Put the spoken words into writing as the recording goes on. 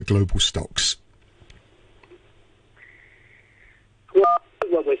global stocks? Well,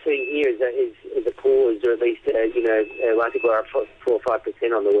 what we're seeing here is a pause, or at least, I think we're up 4 or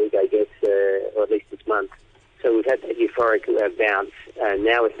 5% on the week, I guess, or at least this month. So we've had that euphoric bounce, and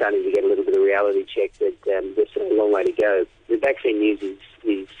now we're starting to get a little bit of reality check that there's still a long way to go. The vaccine news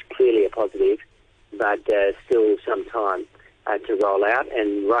is clearly a positive, but still some time to roll out.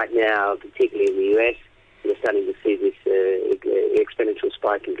 And right now, particularly in the US, we're starting to see this exponential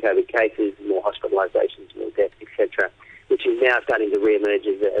spike in COVID cases, more hospitalisations, more deaths, etc., which is now starting to re-emerge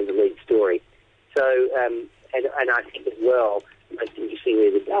as a lead story. So, and I think as well, most interestingly,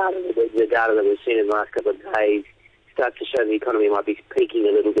 the data that we've seen in the last couple of days starts to show the economy might be peaking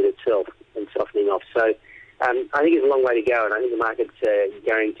a little bit itself and softening off. So I think it's a long way to go, and I think the market's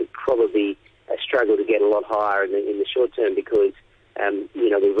going to probably struggle to get a lot higher in the short term because,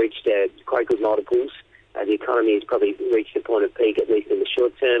 we've reached quite good multiples. The economy has probably reached a point of peak, at least in the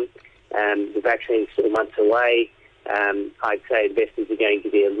short term. The vaccine's still months away. I'd say investors are going to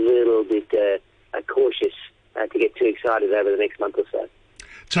be a little bit cautious to get too excited over the next month or so.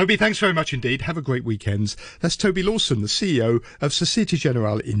 Toby, thanks very much indeed. Have a great weekend. That's Toby Lawson, the CEO of Societe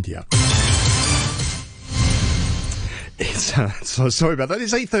Generale India. Sorry about that.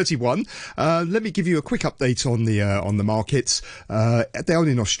 It's 8:31. Let me give you a quick update on the markets. Down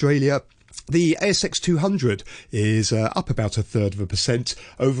in Australia, the ASX 200 is up about 1/3%.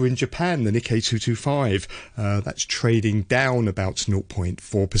 Over in Japan, the Nikkei 225, that's trading down about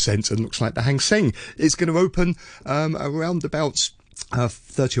 0.4%, and looks like the Hang Seng is going to open around about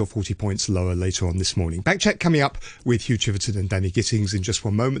 30 or 40 points lower later on this morning. Backchat coming up with Hugh Chiverton and Danny Gittings in just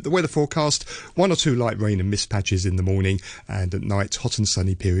one moment. The weather forecast, 1 or 2 light rain and mist patches in the morning, and at night hot and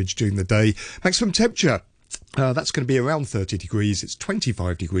sunny periods during the day. Maximum temperature, that's going to be around 30 degrees. It's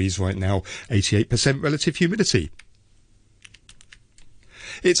 25 degrees right now, 88% relative humidity.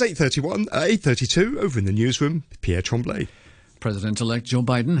 It's 8:32 over in the newsroom. Pierre Tremblay. President-elect Joe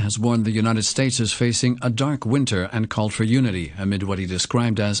Biden has warned the United States is facing a dark winter and called for unity amid what he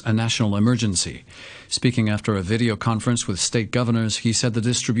described as a national emergency. Speaking after a video conference with state governors, he said the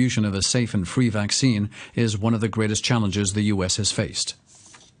distribution of a safe and free vaccine is one of the greatest challenges the U.S. has faced.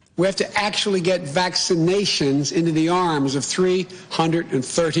 We have to actually get vaccinations into the arms of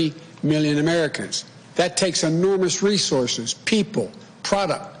 330 million Americans. That takes enormous resources, people,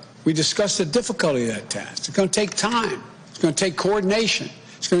 product. We discussed the difficulty of that task. It's going to take time. It's going to take coordination.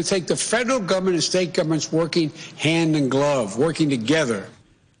 It's going to take the federal government and state governments working hand in glove, working together.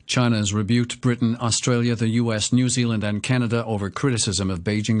 China has rebuked Britain, Australia, the US, New Zealand and Canada over criticism of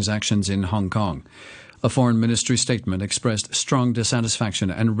Beijing's actions in Hong Kong. A foreign ministry statement expressed strong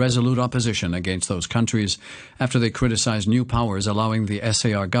dissatisfaction and resolute opposition against those countries after they criticized new powers allowing the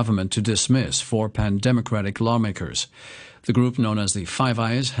SAR government to dismiss 4 pan-democratic lawmakers. The group, known as the Five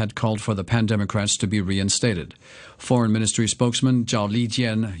Eyes, had called for the pan-democrats to be reinstated. Foreign Ministry spokesman Zhao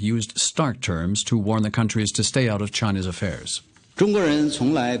Lijian used stark terms to warn the countries to stay out of China's affairs.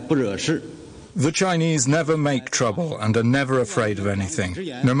 The Chinese never make trouble and are never afraid of anything.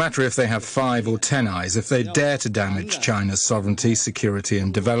 No matter if they have 5 or 10 eyes, if they dare to damage China's sovereignty, security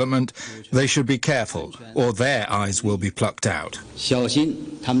and development, they should be careful, or their eyes will be plucked out.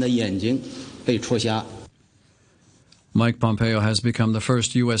 Mike Pompeo has become the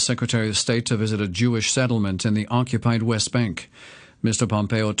first U.S. Secretary of State to visit a Jewish settlement in the occupied West Bank. Mr.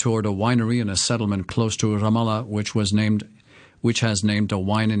 Pompeo toured a winery in a settlement close to Ramallah, which has named a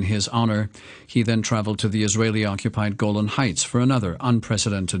wine in his honor. He then traveled to the Israeli-occupied Golan Heights for another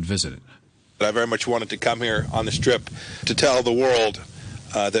unprecedented visit. I very much wanted to come here on this trip to tell the world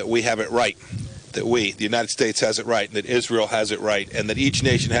that we have it right, that we, the United States, has it right, that Israel has it right, and that each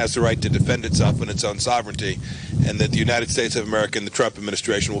nation has the right to defend itself and its own sovereignty, and that the United States of America and the Trump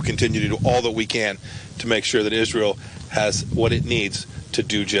administration will continue to do all that we can to make sure that Israel has what it needs to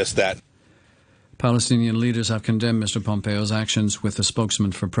do just that. Palestinian leaders have condemned Mr. Pompeo's actions, with the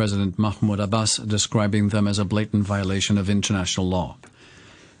spokesman for President Mahmoud Abbas describing them as a blatant violation of international law.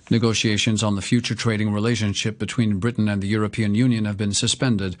 Negotiations on the future trading relationship between Britain and the European Union have been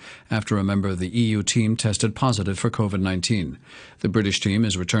suspended after a member of the EU team tested positive for COVID-19. The British team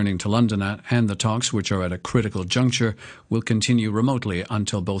is returning to London and the talks, which are at a critical juncture, will continue remotely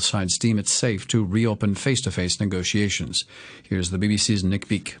until both sides deem it safe to reopen face-to-face negotiations. Here's the BBC's Nick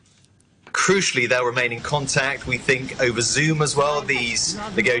Beak. Crucially, they'll remain in contact, we think, over Zoom as well. These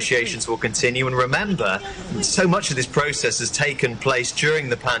negotiations will continue. And remember, so much of this process has taken place during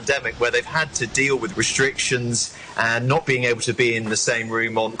the pandemic, where they've had to deal with restrictions and not being able to be in the same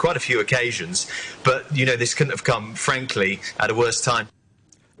room on quite a few occasions. But, this couldn't have come, frankly, at a worse time.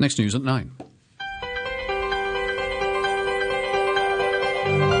 Next news at 9.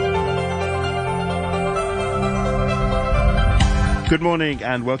 Good morning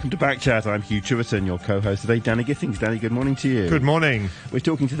and welcome to Backchat. I'm Hugh Chiverton, your co-host today. Danny Gittings. Danny, good morning to you. Good morning. We're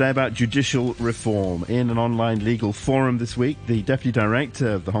talking today about judicial reform. In an online legal forum this week, the Deputy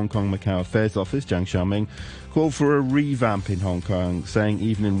Director of the Hong Kong Macao Affairs Office, Zhang Xiaoming, called for a revamp in Hong Kong, saying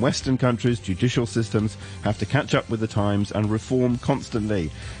even in Western countries, judicial systems have to catch up with the times and reform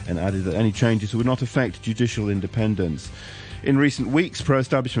constantly, and added that any changes would not affect judicial independence. In recent weeks,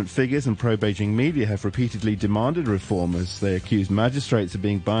 pro-establishment figures and pro-Beijing media have repeatedly demanded reform as they accuse magistrates of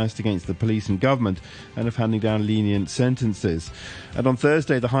being biased against the police and government and of handing down lenient sentences. And on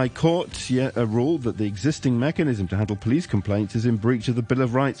Thursday, the High Court ruled that the existing mechanism to handle police complaints is in breach of the Bill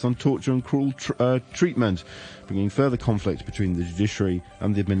of Rights on torture and cruel treatment, bringing further conflict between the judiciary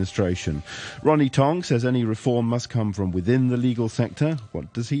and the administration. Ronnie Tong says any reform must come from within the legal sector.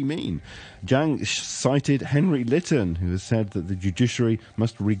 What does he mean? Zhang cited Henry Lytton, who has said that the judiciary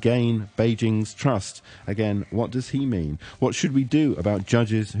must regain Beijing's trust. Again, what does he mean? What should we do about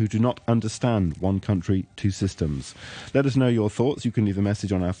judges who do not understand one country, two systems? Let us know your thoughts. You can leave a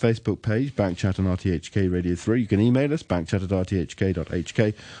message on our Facebook page, Backchat on RTHK Radio 3. You can email us,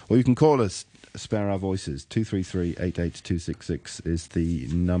 backchat@rthk.hk, or you can call us. Spare our voices. 233-88266 is the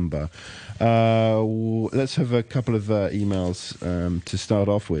number. Let's have a couple of emails to start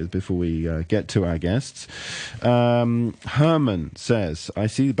off with before we get to our guests. Herman says, I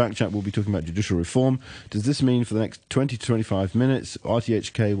see the Backchat will be talking about judicial reform. Does this mean for the next 20 to 25 minutes,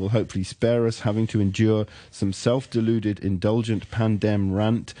 RTHK will hopefully spare us having to endure some self-deluded, indulgent pandem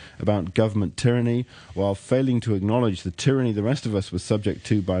rant about government tyranny, while failing to acknowledge the tyranny the rest of us was subject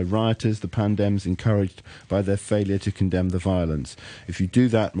to by rioters, the pandem encouraged by their failure to condemn the violence? If you do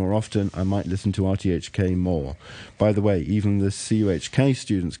that more often, I might listen to RTHK more. By the way, even the CUHK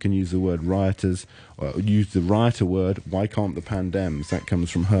students can use the word rioters, or use the rioter word. Why can't the pandems? That comes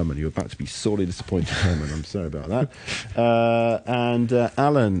from Herman. You're about to be sorely disappointed, Herman. I'm sorry about that. And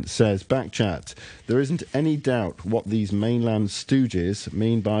Alan says, Backchat, there isn't any doubt what these mainland stooges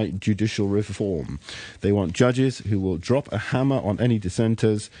mean by judicial reform. They want judges who will drop a hammer on any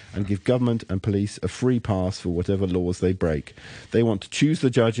dissenters and give government and police a free pass for whatever laws they break. They want to choose the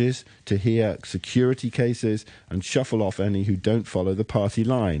judges to hear security cases and shuffle off any who don't follow the party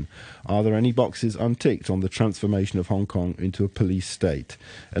line. Are there any boxes unticked on the transformation of Hong Kong into a police state?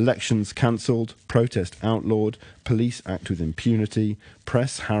 Elections cancelled, protest outlawed, police act with impunity,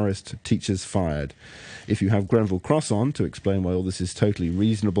 press harassed, teachers fired. If you have Grenville Cross on to explain why all this is totally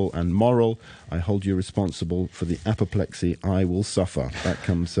reasonable and moral, I hold you responsible for the apoplexy I will suffer. That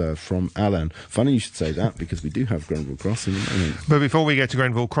comes from Alan. Funny you should say that, because we do have Grenville Cross in the moment. But before we get to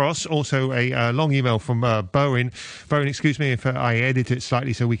Grenville Cross, also a long email from Bowen. Bowen, excuse me if I edit it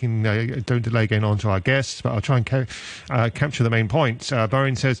slightly so we can don't delay getting on to our guests, but I'll try and capture the main points.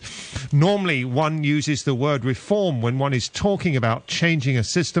 Bowen says, normally one uses the word reform when one is talking about changing a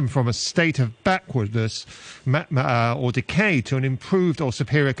system from a state of backwardness or decay to an improved or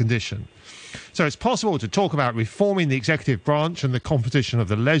superior condition. So it's possible to talk about reforming the executive branch and the composition of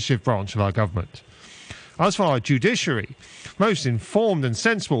the legislative branch of our government. As for our judiciary, most informed and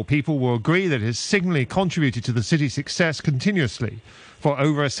sensible people will agree that it has signally contributed to the city's success continuously for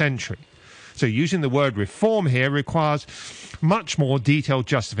over a century. So using the word reform here requires much more detailed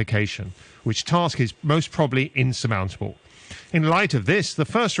justification, which task is most probably insurmountable. In light of this, the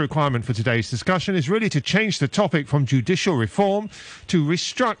first requirement for today's discussion is really to change the topic from judicial reform to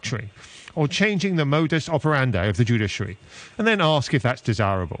restructuring, or changing the modus operandi of the judiciary, and then ask if that's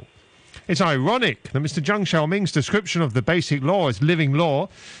desirable. It's ironic that Mr. Zhang Xiaoming's description of the basic law as living law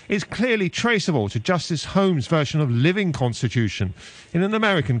is clearly traceable to Justice Holmes' version of living constitution in an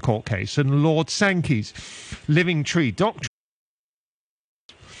American court case and Lord Sankey's living tree doctrine.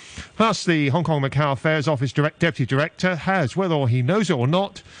 Thus, the Hong Kong Macao Affairs Office Deputy Director has, whether he knows it or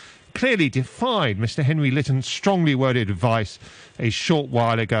not, clearly defied Mr. Henry Lytton's strongly worded advice a short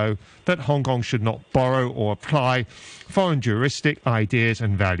while ago that Hong Kong should not borrow or apply foreign juristic ideas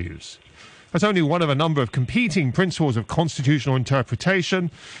and values. As only one of a number of competing principles of constitutional interpretation,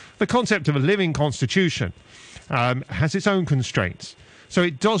 the concept of a living constitution has its own constraints. So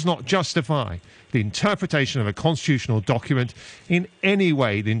it does not justify the interpretation of a constitutional document in any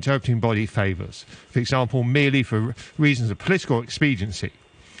way the interpreting body favours, for example, merely for reasons of political expediency.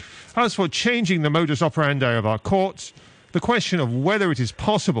 As for changing the modus operandi of our courts, the question of whether it is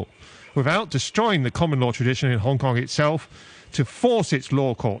possible, without destroying the common law tradition in Hong Kong itself, to force its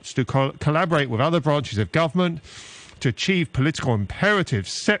law courts to collaborate with other branches of government to achieve political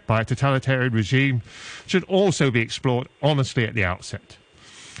imperatives set by a totalitarian regime should also be explored honestly at the outset.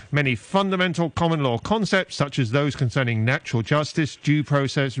 Many fundamental common law concepts, such as those concerning natural justice, due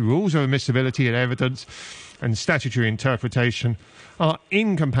process, rules of admissibility and evidence, and statutory interpretation, are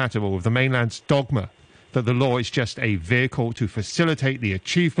incompatible with the mainland's dogma that the law is just a vehicle to facilitate the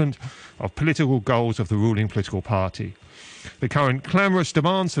achievement of political goals of the ruling political party. The current clamorous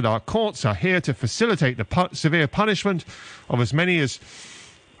demands that our courts are here to facilitate the severe punishment of as many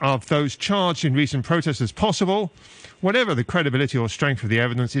of those charged in recent protests as possible, whatever the credibility or strength of the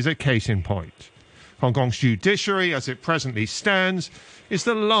evidence, is a case in point. Hong Kong's judiciary, as it presently stands, is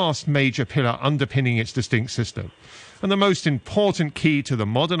the last major pillar underpinning its distinct system, and the most important key to the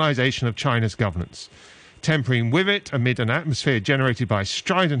modernisation of China's governance. Tempering with it, amid an atmosphere generated by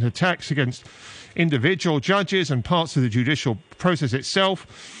strident attacks against individual judges and parts of the judicial process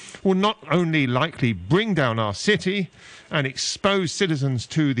itself, will not only likely bring down our city and expose citizens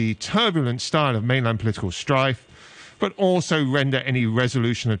to the turbulent style of mainland political strife, but also render any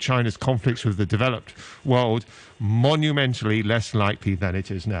resolution of China's conflicts with the developed world monumentally less likely than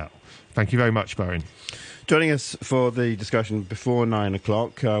it is now. Thank you very much, Bowen. Joining us for the discussion before 9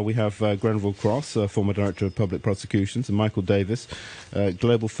 o'clock, we have Grenville Cross, former Director of Public Prosecutions, and Michael Davis,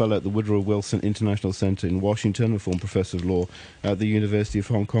 Global Fellow at the Woodrow Wilson International Centre in Washington, a former Professor of Law at the University of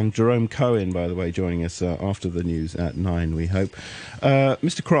Hong Kong. Jerome Cohen, by the way, joining us after the news at 9, we hope.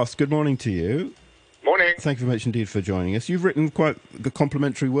 Mr. Cross, good morning to you. Morning. Thank you very much indeed for joining us. You've written quite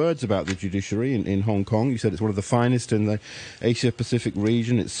complimentary words about the judiciary in Hong Kong. You said it's one of the finest in the Asia-Pacific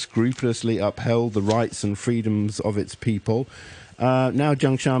region. It's scrupulously upheld the rights and freedoms of its people. Now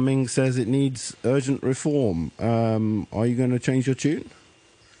Zhang Xiaoming says it needs urgent reform. Are you going to change your tune?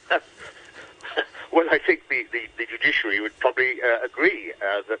 Well, I think the judiciary would probably agree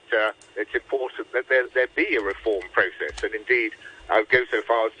that it's important that there be a reform process, and indeed I would go so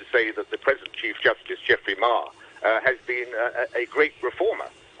far as to say that the present Chief Justice, Geoffrey Ma, has been a great reformer.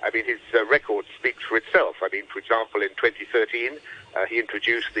 I mean, his record speaks for itself. I mean, for example, in 2013, he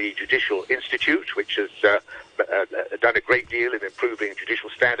introduced the Judicial Institute, which has done a great deal in improving judicial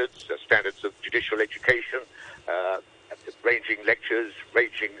standards, standards of judicial education, ranging lectures,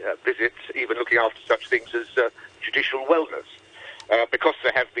 ranging visits, even looking after such things as judicial wellness. Because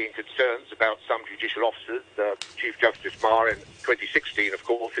there have been concerns about some judicial officers, Chief Justice Ma in 2016, of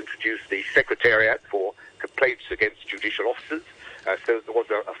course, introduced the Secretariat for Complaints Against Judicial Officers. So there was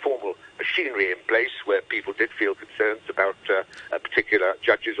a formal machinery in place where people did feel concerns about particular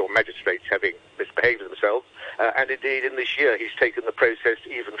judges or magistrates having misbehaved themselves. And indeed, in this year, he's taken the process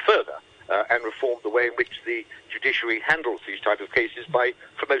even further and reformed the way in which the judiciary handles these types of cases by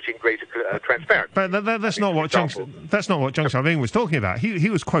promoting greater transparency. But that's not what Zhang Xiaoming was talking about. He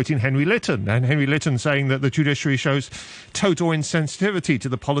was quoting Henry Lytton, and Henry Lytton saying that the judiciary shows total insensitivity to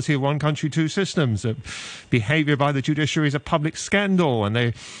the policy of one country, two systems. That behaviour by the judiciary is a public scandal, and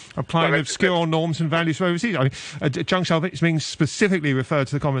they apply obscure norms and values from overseas. I mean, Zhang Xiaoming specifically referred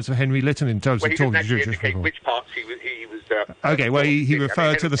to the comments of Henry Lytton in terms of talking to judiciary. Which parts he was okay, well, he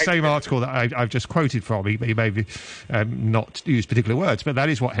referred to the same article that I've just quoted from. He may be not use particular words, but that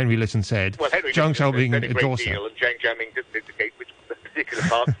is what Henry Lytton said. Well, Henry Zhang Lytton said a great endorsed deal, and Zhang Xiaoming didn't indicate which particular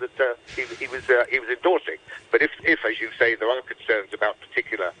parts that he was endorsing. But if, as you say, there are concerns about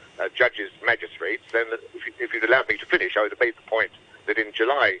particular judges, magistrates, then if you'd allowed me to finish, I would have made the point that in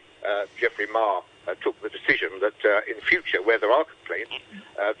July, Geoffrey Ma took the decision that in future, where there are complaints,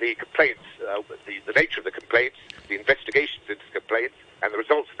 the complaints, the nature of the complaints, the investigations into complaints, and the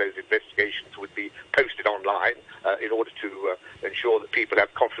results of those investigations would be posted online in order to ensure that people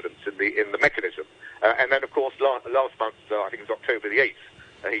have confidence in the mechanism. And then, of course, last month, I think it was October the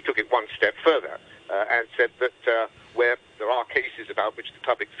 8th, he took it one step further and said that where there are cases about which the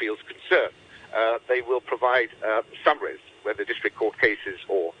public feels concerned, they will provide summaries, whether district court cases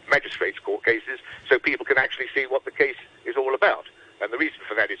or magistrates' court cases, so people can actually see what the case is all about. And the reason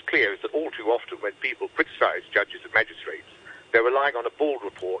for that is clear, is that all too often when people criticise judges and magistrates, they're relying on a bald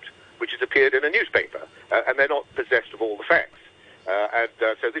report which has appeared in a newspaper, and they're not possessed of all the facts.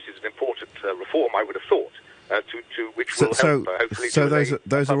 So this is an important reform, I would have thought, to which will help, hopefully, so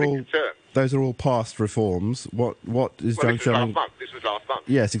to those are all past reforms. What is Zhang Xiaoming? This was last month.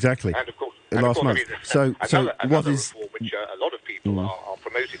 Yes, exactly. And of course, last month. Another what is reform which a lot of people are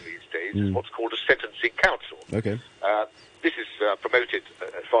promoting these days is what's called a sentencing council. Okay. This is promoted,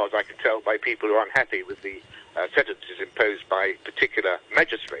 as far as I can tell, by people who are unhappy with the sentences imposed by particular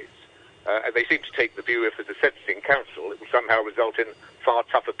magistrates. And they seem to take the view if there's a sentencing council, it will somehow result in far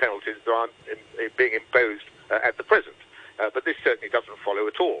tougher penalties than are being imposed at the present. But this certainly doesn't follow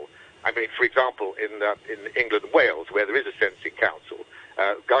at all. I mean, for example, in England and Wales, where there is a sentencing council,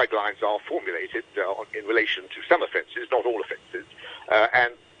 guidelines are formulated in relation to some offences, not all offences,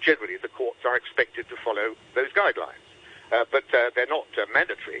 and generally the courts are expected to follow those guidelines. But they're not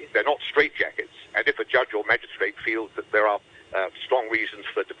mandatory, they're not straitjackets, and if a judge or magistrate feels that there are strong reasons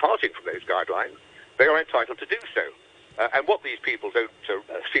for departing from those guidelines, they are entitled to do so. And what these people don't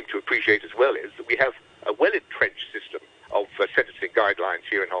seem to appreciate as well is that we have a well-entrenched system of sentencing guidelines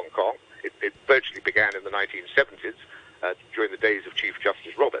here in Hong Kong. It virtually began in the 1970s during the days of Chief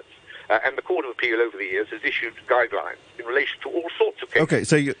Justice Roberts. And the Court of Appeal over the years has issued guidelines in relation to all sorts of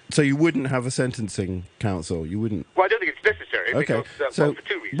cases. Okay, so you wouldn't have a sentencing council? You wouldn't? Well, I don't think it's necessary. Okay, because, so for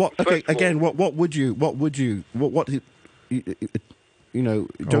two reasons. what would you Zhang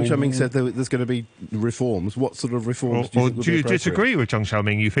Xiaoming said there's going to be reforms. What sort of reforms do you think would be appropriate? Do you disagree with Zhang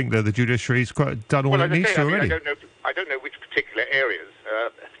Xiaoming? You think that the judiciary's done all it needs to already? I don't know which particular areas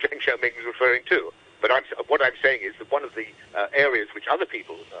Zhang Xiaoming is referring to. But what I'm saying is that one of the areas which other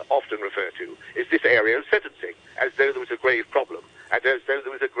people often refer to is this area of sentencing, as though there was a grave problem, and as though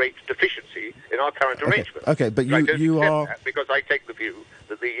there was a great deficiency in our current arrangement. Okay, but you are... That because I take the view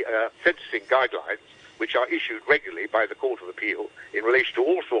that the sentencing guidelines, which are issued regularly by the Court of Appeal in relation to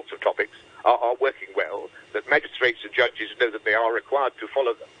all sorts of topics, are working well, that magistrates and judges know that they are required to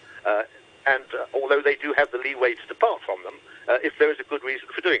follow them, and although they do have the leeway to depart from them, if there is a good reason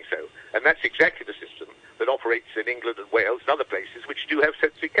for doing so. And that's exactly the system that operates in England and Wales and other places which do have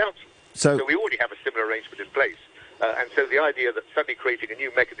sentencing councils. So we already have a similar arrangement in place. And so the idea that suddenly creating a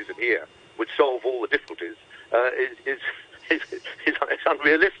new mechanism here would solve all the difficulties is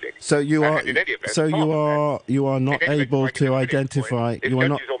unrealistic. So you are not able to identify. If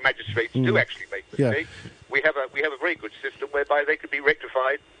judges or magistrates do actually make mistakes, we have a very good system whereby they could be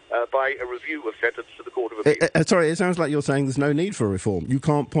rectified by a review of sentence to the Court of Appeal. Sorry, it sounds like you're saying there's no need for reform. You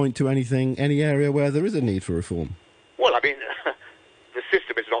can't point to any area where there is a need for reform. Well, I mean, the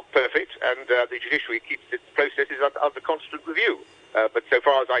system is not perfect, and the judiciary keeps its processes under constant review. But so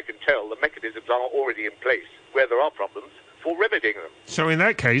far as I can tell, the mechanisms are already in place where there are problems for remedying them. So in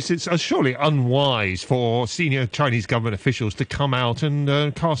that case, it's surely unwise for senior Chinese government officials to come out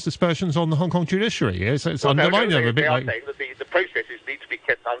and cast aspersions on the Hong Kong judiciary. It's undermining them a bit. They are saying that the processes need to be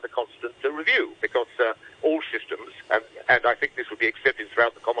kept under constant review because all systems, and I think this would be accepted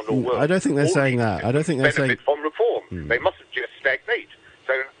throughout the common law world. I don't think they're saying that. I don't think they're saying from reform. They mustn't just stagnate.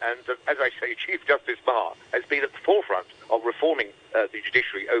 So, and as I say, Chief Justice Ma has been at the forefront of reforming the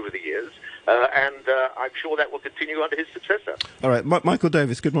judiciary over the years, and I'm sure that will continue under his successor. All right, Michael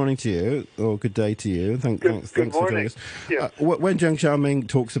Davis, good morning to you, or good day to you. Thanks for joining us. Yeah. When Zhang Xiaoming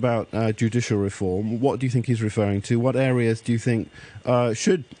talks about judicial reform, what do you think he's referring to? What areas do you think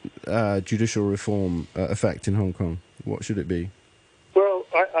should judicial reform affect in Hong Kong? What should it be? Well,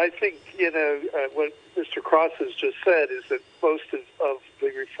 I think, what Mr. Cross has just said is that most of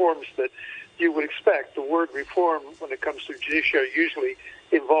the reforms that you would expect, the word reform when it comes to judiciary usually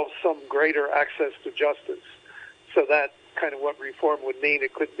involves some greater access to justice. So that's kind of what reform would mean.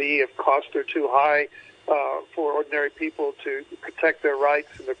 It could be if costs are too high for ordinary people to protect their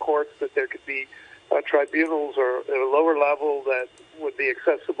rights in the courts, that there could be tribunals or at a lower level that would be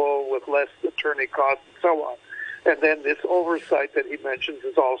accessible with less attorney costs and so on. And then this oversight that he mentions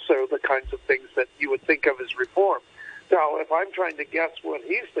is also the kinds of things that you would think of as reform. Now, if I'm trying to guess what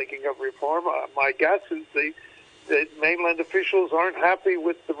he's thinking of reform, my guess is that mainland officials aren't happy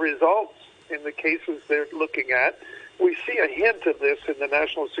with the results in the cases they're looking at. We see a hint of this in the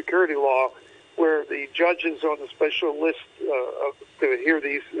national security law, where the judges on the special list to hear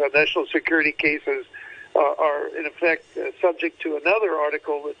these national security cases are, in effect, subject to another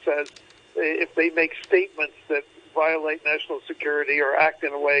article that says if they make statements that violate national security or act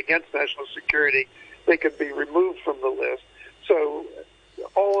in a way against national security, they can be removed from the list. So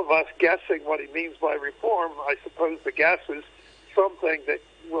all of us guessing what he means by reform, I suppose the guess is something that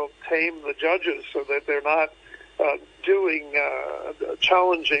will tame the judges so that they're not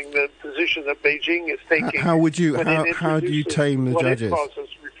challenging the position that Beijing is taking. How do you tame the judges?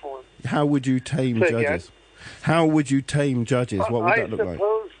 How would you tame judges? How would you tame judges? What would that look like?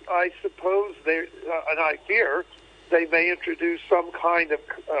 I suppose and I fear they may introduce some kind of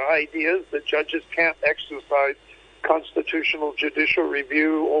ideas that judges can't exercise constitutional judicial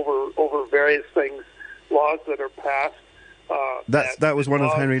review over various things, laws that are passed. That was one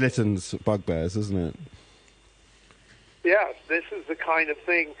of Henry Lytton's bugbears, isn't it? Yes, this is the kind of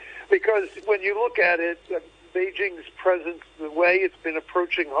thing, because when you look at it, Beijing's presence, the way it's been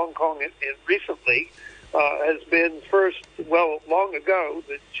approaching Hong Kong recently, has been long ago,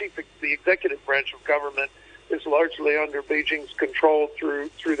 the executive branch of government is largely under Beijing's control through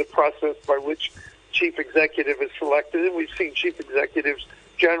the process by which chief executive is selected, and we've seen chief executives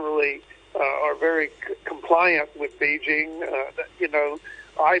generally are very compliant with Beijing.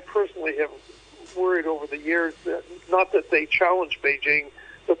 I personally have worried over the years that not that they challenge Beijing,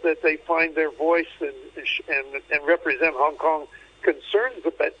 but that they find their voice and represent Hong Kong concerns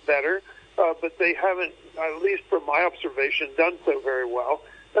a bit better. But they haven't, at least from my observation, done so very well.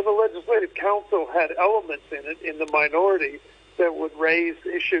 And the Legislative Council had elements in it, in the minority, that would raise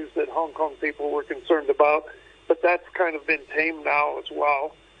issues that Hong Kong people were concerned about. But that's kind of been tamed now as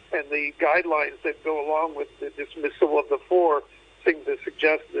well. And the guidelines that go along with the dismissal of the four seem to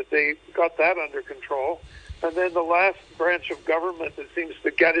suggest that they got that under control. And then the last branch of government that seems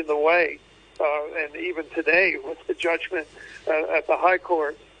to get in the way, and even today with the judgment at the High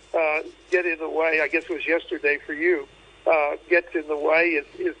Court, get in the way, I guess it was yesterday for you, gets in the way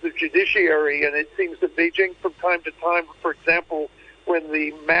is the judiciary. And it seems that Beijing from time to time, for example, when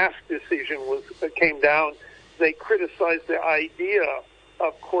the mask decision came down, they criticized the idea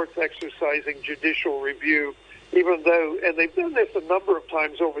of courts exercising judicial review, even though, and they've done this a number of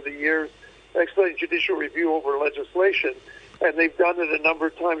times over the years, exercising judicial review over legislation, and they've done it a number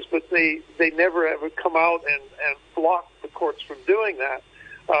of times, but they never ever come out and block the courts from doing that.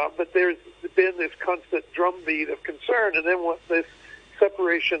 But there's been this constant drumbeat of concern, and then with this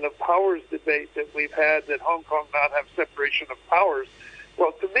separation of powers debate that we've had, that Hong Kong not have separation of powers,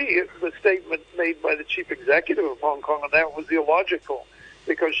 well, to me, the statement made by the chief executive of Hong Kong on that was illogical,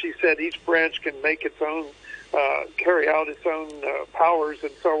 because she said each branch can make its own, carry out its own powers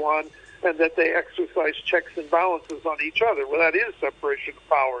and so on, and that they exercise checks and balances on each other. Well, that is separation of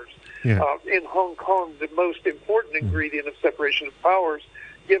powers. Yeah. In Hong Kong, the most important ingredient of separation of powers,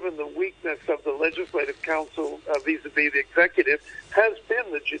 given the weakness of the Legislative Council vis-a-vis the executive, has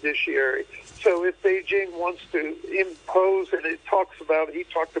been the judiciary. So if Beijing wants to impose, and he talked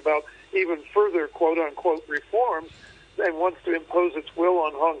about even further quote-unquote reforms, and wants to impose its will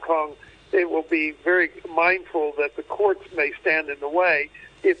on Hong Kong, it will be very mindful that the courts may stand in the way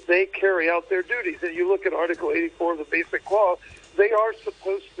if they carry out their duties. And you look at Article 84 of the Basic Law, they are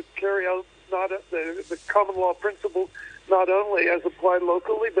supposed to carry out not the common law principles, not only as applied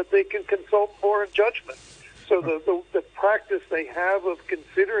locally, but they can consult foreign judgments. So the practice they have of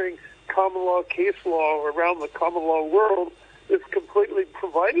considering common law case law around the common law world is completely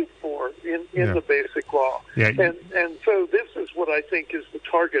provided for in the Basic Law. Yeah. And so this is what I think is the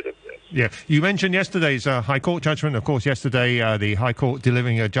target of this. Yeah. You mentioned yesterday's High Court judgment. Of course, yesterday the High Court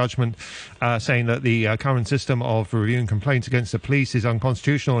delivering a judgment saying that the current system of reviewing complaints against the police is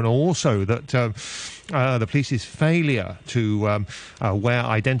unconstitutional, and also that the police's failure to wear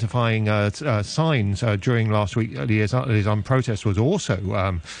identifying signs during last week, the protest, was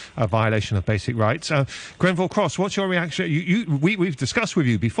also a violation of basic rights. Grenville Cross, what's your reaction? We've discussed with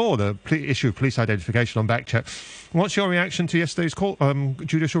you before the issue of police identification on Backchat. What's your reaction to yesterday's court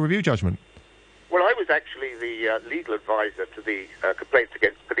judicial review judgment? Well, I was actually the legal advisor to the Complaints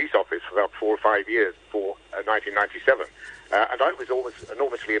Against Police Office for about 4 or 5 years before 1997. And I was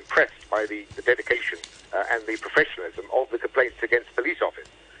enormously impressed by the dedication and the professionalism of the Complaints Against Police Office.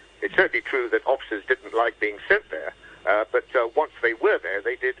 It's certainly true that officers didn't like being sent there, but once they were there,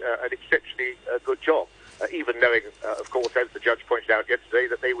 they did an exceptionally good job, even knowing, of course, as the judge pointed out yesterday,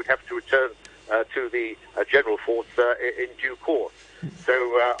 that they would have to return to the general force in due course. So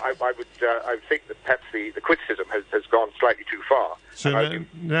I would think that perhaps the criticism has gone slightly too far. So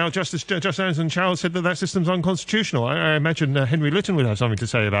now Justice Anderson Chow said that system's unconstitutional. I imagine Henry Lytton would have something to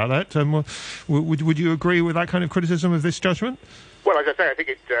say about that. Would you agree with that kind of criticism of this judgment? Well, as I say, I think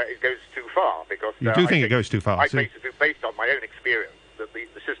it goes too far, because you do think it goes too far. I basically, based on my own experience, that the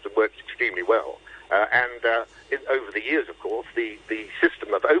system works extremely well. Over the years, of course, the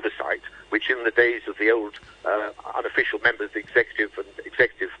system of oversight, which in the days of the old unofficial members of the executive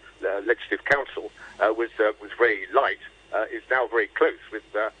and legislative council was very light, is now very close, with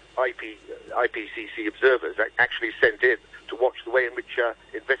IPCC observers actually sent in to watch the way in which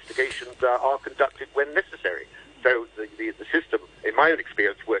investigations are conducted when necessary. So the system, in my own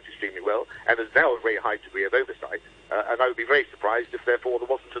experience, works extremely well, and there's now a very high degree of oversight. And I would be very surprised if, therefore, there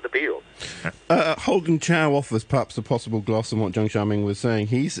wasn't an appeal. Holden Chow offers perhaps a possible gloss on what Zhang Xiaoming was saying.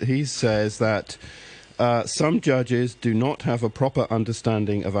 He says that some judges do not have a proper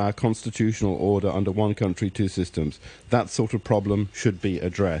understanding of our constitutional order under one country, two systems. That sort of problem should be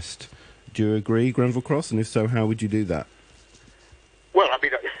addressed. Do you agree, Grenville Cross? And if so, how would you do that? Well, I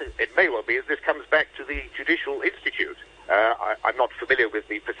mean, it may well be, as this comes back to the Judicial Institute. I'm not familiar with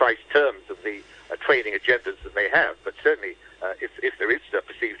the precise terms of the training agendas that they have, but certainly if there is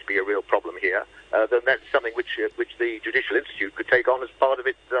perceived to be a real problem here, then that's something which the Judicial Institute could take on as part of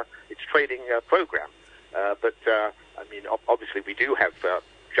its training program. But I mean, obviously we do have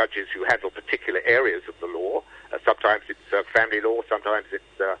judges who handle particular areas of the law. Sometimes it's family law, sometimes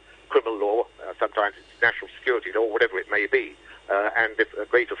it's criminal law, sometimes it's national security law, whatever it may be. And if a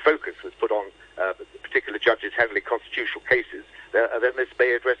greater focus was put on particular judges handling constitutional cases, then this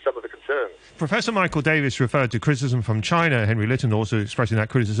may address some of the concerns. Professor Michael Davis referred to criticism from China, Henry Litton also expressing that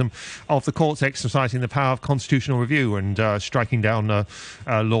criticism, of the courts exercising the power of constitutional review and striking down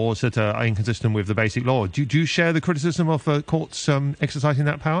laws that are inconsistent with the basic law. Do you share the criticism of courts exercising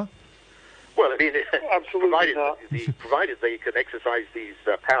that power? Well, I mean, absolutely not. Provided they can exercise these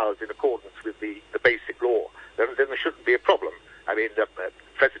powers in accordance with the basic law, then there shouldn't be a problem. I mean,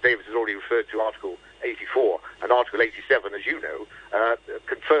 Professor Davis has already referred to Article 84, and Article 87, as you know,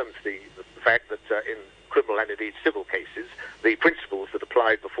 confirms the fact that in criminal and indeed civil cases, the principles that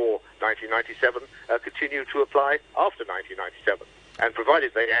applied before 1997 continue to apply after 1997. And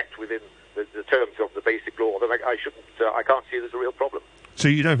provided they act within the terms of the basic law, then I can't see there's a real problem. So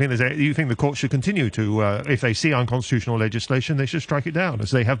you don't think you think the court should continue to, if they see unconstitutional legislation, they should strike it down,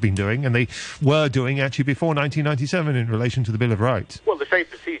 as they have been doing, and they were doing actually before 1997 in relation to the Bill of Rights? Well, the same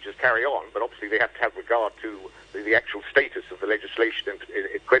procedures carry on, but obviously they have to have regard to the actual status of the legislation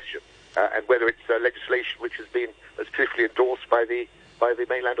in question, and whether it's legislation which has been specifically endorsed by the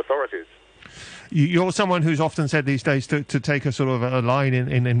mainland authorities. You're someone who's often said these days to take a sort of a line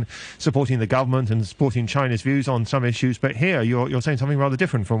in supporting the government and supporting China's views on some issues, but here you're saying something rather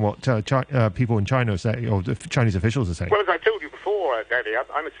different from what people in China say, or the Chinese officials are saying. Well, as I told you before, Danny,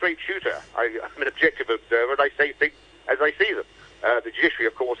 I'm a straight shooter. I'm an objective observer, and I say things as I see them. The judiciary,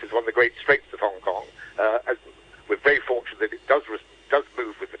 of course, is one of the great strengths of Hong Kong. We're very fortunate that it does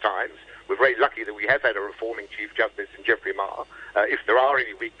move with the times. We're very lucky that we have had a reforming Chief Justice in Geoffrey Ma. If there are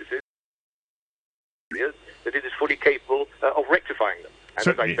any weaknesses, that it is fully capable of rectifying them. And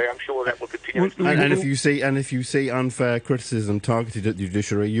as I say, I'm sure that will continue. And if you see unfair criticism targeted at the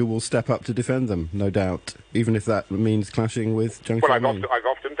judiciary, you will step up to defend them, no doubt, even if that means clashing with Zhang. Well, I've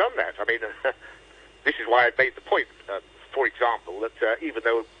often done that. I mean, this is why I made the point, for example, that even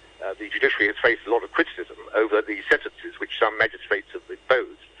though the judiciary has faced a lot of criticism over the sentences which some magistrates have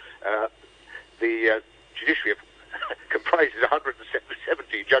imposed, the judiciary comprises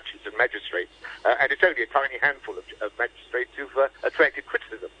 170 judges and magistrates, and it's only a tiny handful of magistrates who've attracted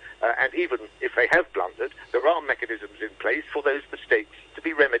criticism. And even if they have blundered, there are mechanisms in place for those mistakes to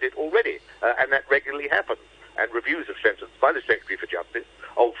be remedied already, and that regularly happens. And reviews of sentence by the Secretary for Justice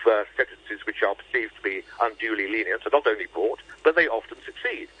of sentences which are perceived to be unduly lenient are not only brought, but they often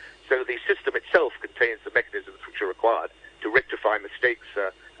succeed. So the system itself contains the mechanisms which are required to rectify mistakes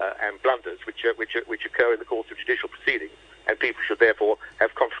and blunders which occur in the course of judicial proceedings, and people should therefore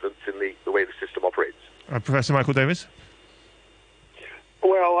have confidence in the way the system operates. Professor Michael Davis?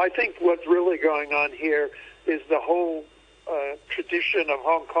 Well, I think what's really going on here is the whole tradition of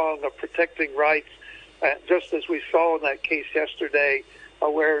Hong Kong of protecting rights, just as we saw in that case yesterday,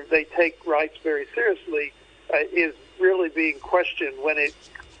 where they take rights very seriously, is really being questioned when it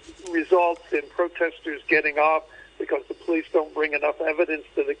results in protesters getting off because the police don't bring enough evidence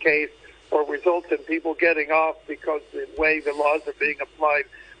to the case, or results in people getting off because the way the laws are being applied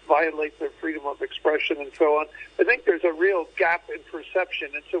violates their freedom of expression and so on. I think there's a real gap in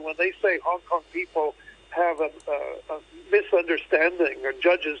perception. And so when they say Hong Kong people have a misunderstanding, or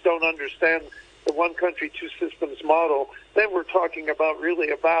judges don't understand the one country, two systems model, then we're talking about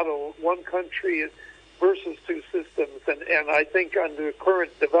really a battle, one country versus two systems. And I think under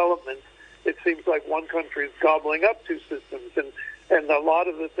current development, it seems like one country is gobbling up two systems. And a lot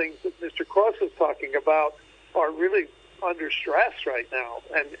of the things that Mr. Cross is talking about are really under stress right now.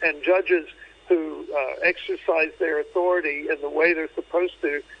 And judges who exercise their authority in the way they're supposed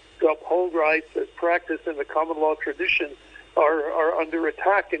to uphold rights as practiced in the common law tradition are under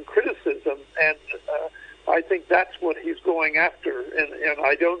attack and criticism. And I think that's what he's going after. And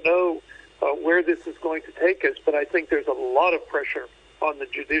I don't know where this is going to take us, but I think there's a lot of pressure on the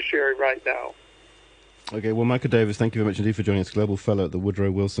judiciary right now. Okay, well, Michael Davis, thank you very much indeed for joining us, Global Fellow at the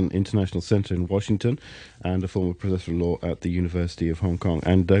Woodrow Wilson International Centre in Washington and a former Professor of Law at the University of Hong Kong.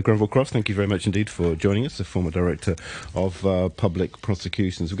 And Granville Cross, thank you very much indeed for joining us, a former Director of Public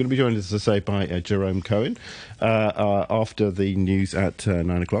Prosecutions. We're going to be joined, as I say, by Jerome Cohen after the news at 9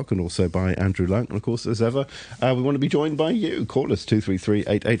 o'clock, and also by Andrew Lang. And, of course, as ever, we want to be joined by you. Call us,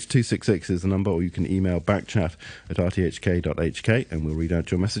 233-88266 is the number, or you can email backchat@rthk.hk, and we'll read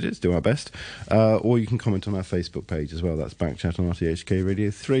out your messages, do our best. Or you can comment on our Facebook page as well. That's Backchat on RTHK Radio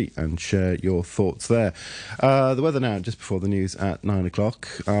 3, and share your thoughts there. The weather now, just before the news at 9 o'clock.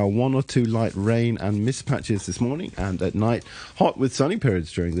 1 or 2 light rain and mist patches this morning, and at night, hot with sunny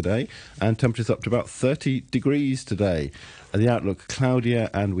periods during the day, and temperatures up to about 30 degrees today. The outlook cloudier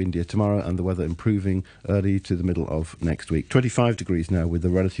and windier tomorrow, and the weather improving early to the middle of next week. 25 degrees now with the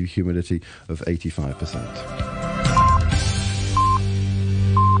relative humidity of 85%.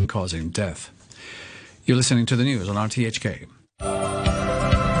 Causing death. You're listening to the news on RTHK.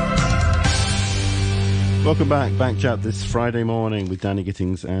 Welcome back. Backchat this Friday morning with Danny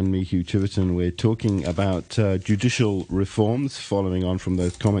Gittings and me, Hugh Chiverton. We're talking about judicial reforms, following on from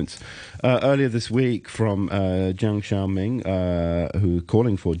those comments earlier this week from Zhang Xiaoming, who are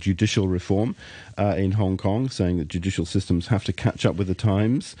calling for judicial reform in Hong Kong, saying that judicial systems have to catch up with the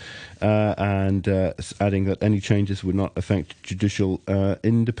times, and adding that any changes would not affect judicial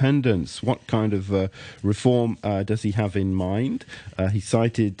independence. What kind of reform does he have in mind? He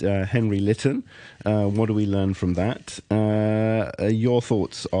cited Henry Lytton. What do we learn from that? Your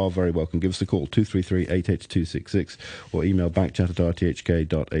thoughts are very welcome. Give us a call, 233-88266, or email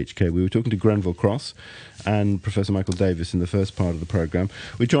backchat@rthk.hk. We were talking to Grenville Cross and Professor Michael Davis in the first part of the programme.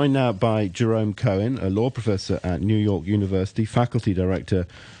 We're joined now by Jerome Cohen, a law professor at New York University, faculty director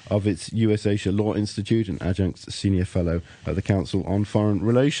of its US Asia Law Institute, and adjunct senior fellow at the Council on Foreign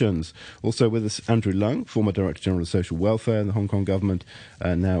Relations. Also with us, Andrew Leung, former Director General of Social Welfare in the Hong Kong government,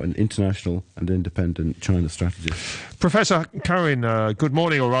 now an international and independent China strategist. Professor Cohen, good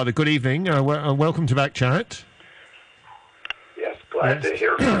morning, or rather good evening. Welcome to Backchat. Yes, glad to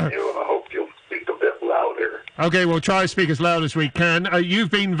hear from you, and I hope you'll speak a bit louder. Okay, we'll try to speak as loud as we can.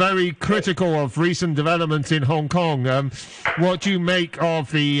 You've been very critical of recent developments in Hong Kong. What do you make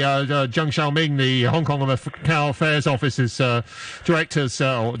of the Zhang Xiaoming, the Hong Kong and Macao Affairs Office's director's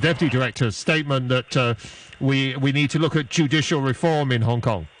or deputy director's statement that we need to look at judicial reform in Hong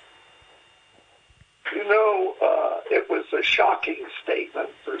Kong? You know, it was a shocking statement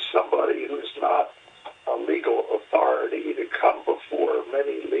for somebody who's not a legal authority to come before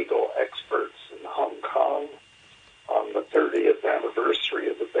many legal experts in Hong Kong on the 30th anniversary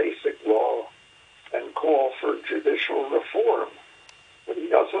of the Basic Law and call for judicial reform. But he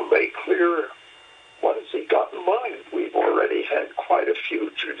doesn't make clear what has he got in mind. We've already had quite a few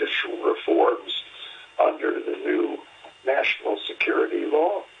judicial reforms under the new national security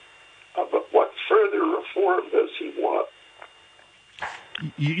law. But what further reform does he want?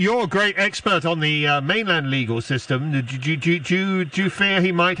 You're a great expert on the mainland legal system. Do you fear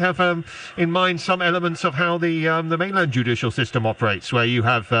he might have in mind some elements of how the mainland judicial system operates, where you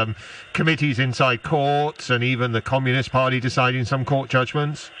have committees inside courts and even the Communist Party deciding some court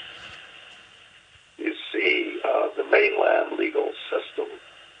judgments? You see, the mainland legal system,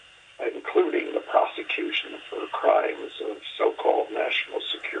 including the prosecution for crimes of so-called national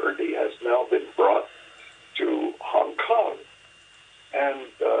security, has now been brought to Hong Kong, and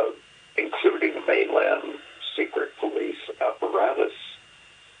including the mainland secret police apparatus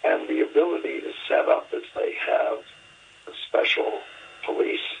and the ability to set up, as they have, a special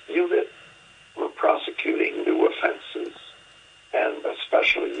police unit for prosecuting new offenses, and a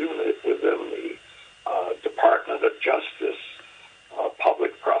special unit within the Department of Justice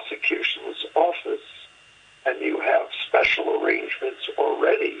Public Prosecutions Office. And you have special arrangements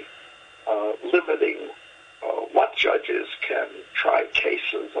already limiting what judges can try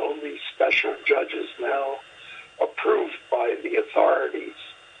cases. Only special judges now, approved by the authorities,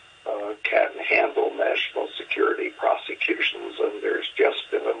 can handle national security prosecutions. And there's just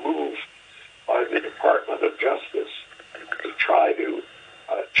been a move by the Department of Justice to try to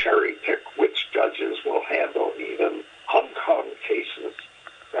cherry pick which judges will handle even Hong Kong cases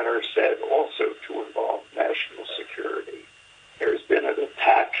that are said also to involve national security. There's been an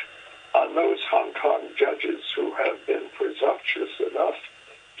attack on those Hong Kong judges who have been presumptuous enough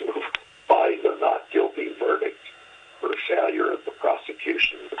to find a not guilty verdict for failure of the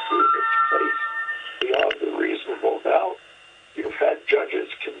prosecution to prove its case beyond a reasonable doubt. You've had judges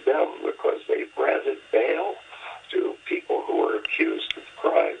condemned because they've granted bail to people who are accused of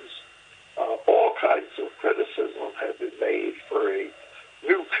crimes. All kinds of criticism have been made for a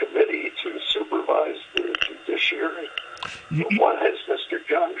new committee to supervise the judiciary. What has Mr.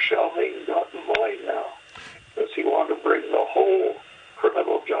 Zhang Xiaoming got in mind now? Does he want to bring the whole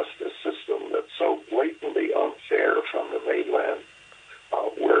criminal justice system that's so blatantly unfair from the mainland,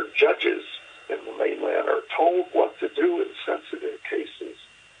 where judges in the mainland are told what to do in sensitive cases,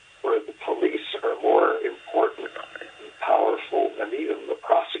 where the police are more important and powerful than even the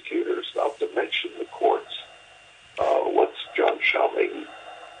prosecutors, not to mention the courts? What's Zhang Xiaoming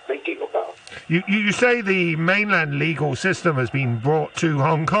thinking about? You say the mainland legal system has been brought to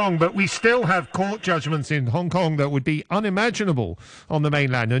Hong Kong, but we still have court judgments in Hong Kong that would be unimaginable on the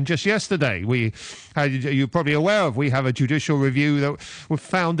mainland. And just yesterday, you're probably aware of, we have a judicial review that was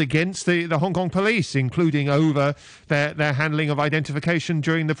found against the Hong Kong police, including over their handling of identification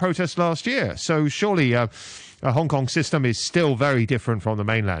during the protests last year. So surely a Hong Kong system is still very different from the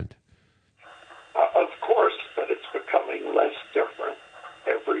mainland. Of course, but it's becoming less different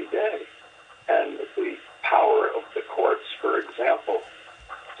every day. And the power of the courts, for example,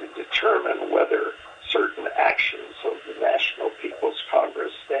 to determine whether certain actions of the National People's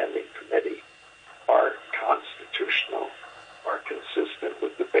Congress Standing Committee are constitutional, are consistent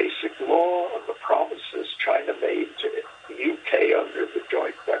with the basic law and the promises China made to the UK under the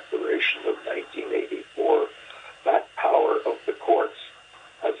Joint Declaration of 1984, that power of the courts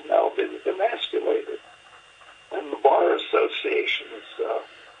has now been emasculated. And the Bar Association's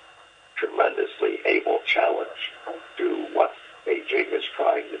tremendously able challenge to what Beijing is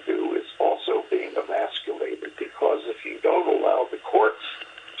trying to do is also being emasculated, because if you don't allow the courts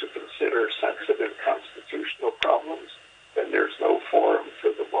to consider sensitive constitutional problems, then there's no forum for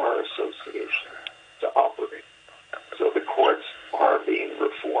the Bar Association to operate. So the courts are being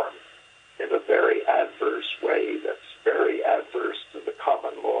reformed in a very adverse way that's very adverse to the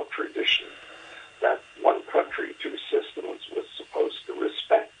common law tradition that one country, two systems was supposed to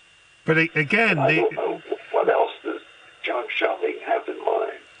respect. But again, I don't know, what else does Zhang Xiaoming have in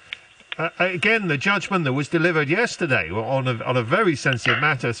mind? Again, the judgment that was delivered yesterday on a very sensitive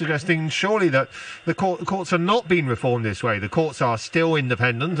matter, suggesting surely that the courts are not being reformed this way. The courts are still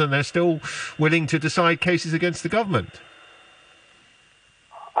independent and they're still willing to decide cases against the government.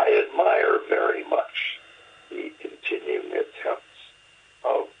 I admire very much the continuing attempts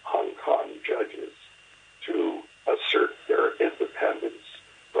of Hong Kong judges to assert their independence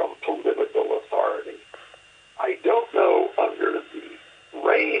from political authority. I don't know, under the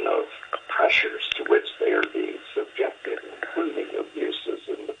reign of pressures to which they are being subjected, including abuses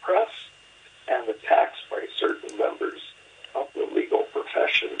in the press and attacks by certain members of the legal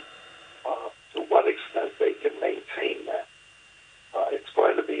profession, to what extent they can maintain that. It's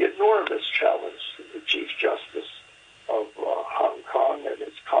going to be an enormous challenge to the Chief Justice of Hong Kong and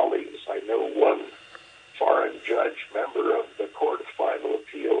his colleagues. I know one foreign judge, member of the Court of Final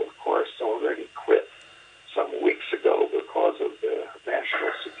Appeal, of course, already quit some weeks ago because of the national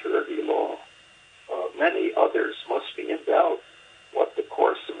security law. Many others must be in doubt what the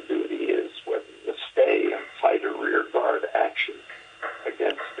course of duty is, whether to stay and fight a rearguard action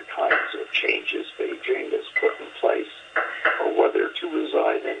against the kinds of changes Beijing has put in place, or whether to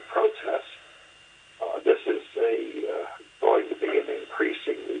resign in protest. This is going to be an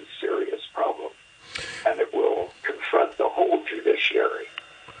increasingly serious problem, and it will confront the whole judiciary.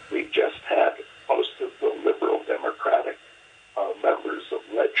 We've just had most of the liberal democratic members of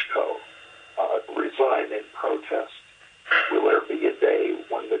LegCo resign in protest. Will there be a day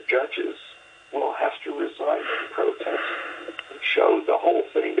when the judges will have to resign in protest and show the whole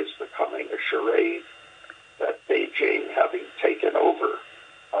thing is becoming a charade, that Beijing, having taken over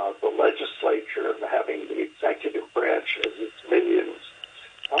the legislature and having the executive branch as its minions,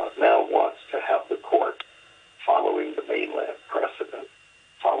 now wants to have the court, following the mainland precedent,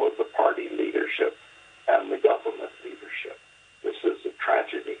 follow the party leadership and the government leadership. This is a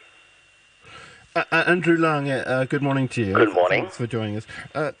tragedy. Andrew Lang, good morning to you. Good morning. Thanks for joining us.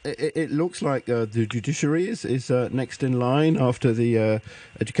 It looks like the judiciary is next in line after the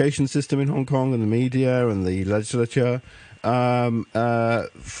education system in Hong Kong and the media and the legislature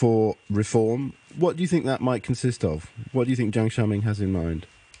for reform. What do you think that might consist of? What do you think Zhang Xiaoming has in mind?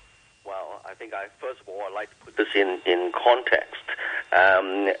 Well, I think first of all, I'd like to put this in context.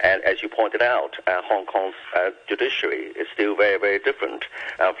 And as you pointed out, Hong Kong's judiciary is still very, very different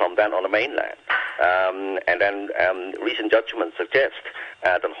from that on the mainland. And then recent judgments suggest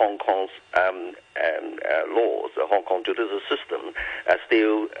that Hong Kong's laws, the Hong Kong judicial system,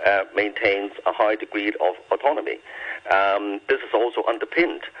 still maintains a high degree of autonomy. This is also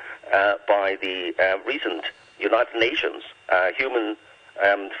underpinned by the recent United Nations Human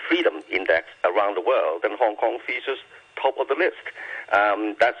Freedom Index around the world, and Hong Kong features top of the list.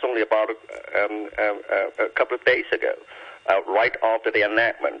 That's only about a couple of days ago, right after the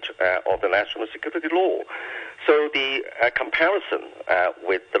enactment of the national security law. So the comparison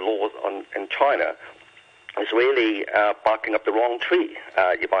with the laws in China is really barking up the wrong tree,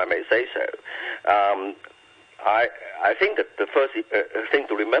 if I may say so. I think that the first thing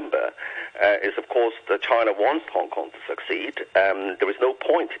to remember is, of course, that China wants Hong Kong to succeed. There is no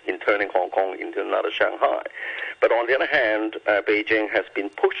point in turning Hong Kong into another Shanghai. But on the other hand, Beijing has been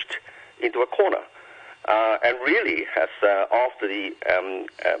pushed into a corner. And really has, after the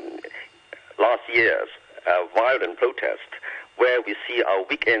last year's violent protest, where we see our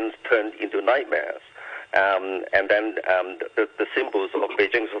weekends turned into nightmares, and then the symbols of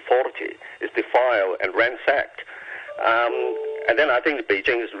Beijing's authority is defiled and ransacked. And then I think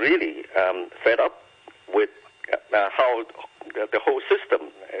Beijing is really fed up with how the whole system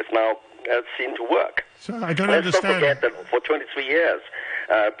is now seen to work. So I don't Let's understand. not forget that for 23 years,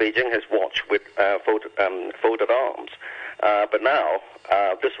 Beijing has watched with folded arms. But now,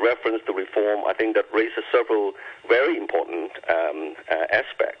 this reference to reform, I think that raises several very important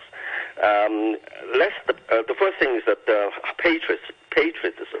aspects. The first thing is that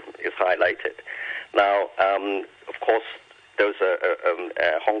patriotism is highlighted. Now, of course, there's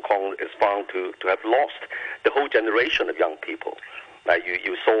Hong Kong is found to have lost the whole generation of young people.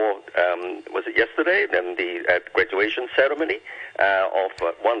 You saw, was it yesterday, then the graduation ceremony of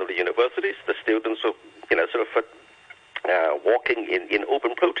one of the universities, the students were, sort of walking in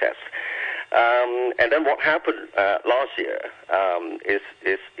open protest. And then what happened last year is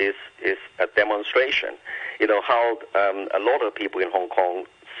a demonstration, how a lot of people in Hong Kong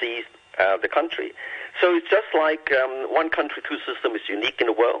seized the country. So it's just like one country, two systems is unique in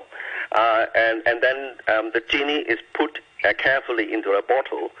the world. And then the genie is put carefully into a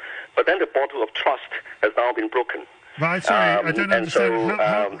bottle, but then the bottle of trust has now been broken. Right, sorry, I don't understand.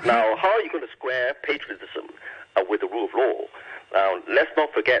 Now, how are you going to square patriotism with the rule of law? Let's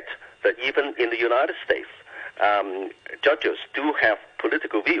not forget that even in the United States, judges do have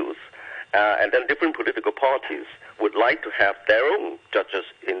political views, and then different political parties would like to have their own judges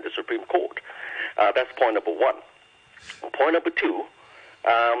in the Supreme Court. That's point number one. Point number two,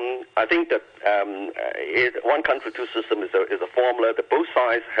 I think that one country, two systems is a formula that both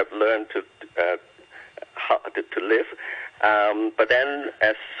sides have learned to live. But then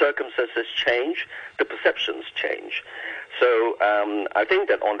as circumstances change, the perceptions change. So I think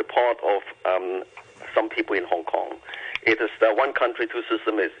that on the part of some people in Hong Kong, it is that one country, two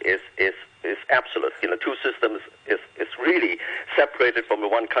systems is absolute. Two systems is really separated from the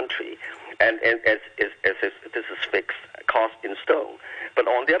one country, and as this is fixed, cast in stone. But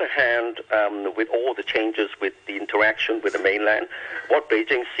on the other hand, with all the changes with the interaction with the mainland, what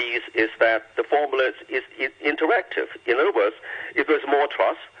Beijing sees is that the formula is interactive. In other words, if there's more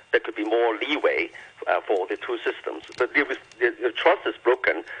trust, there could be more leeway for the two systems. But if the trust is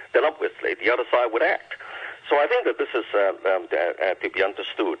broken, then obviously the other side would act. So I think that this is to be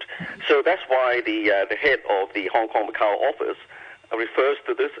understood. So that's why the head of the Hong Kong Macao office refers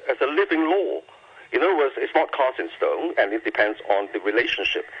to this as a living law. In other words, it's not cast in stone, and it depends on the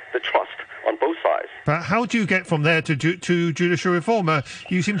relationship, the trust on both sides. But how do you get from there to judicial reform?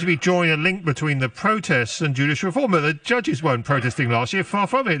 You seem to be drawing a link between the protests and judicial reform. The judges weren't protesting last year, far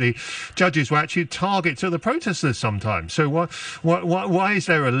from it. The judges were actually targets of the protesters sometimes. So why is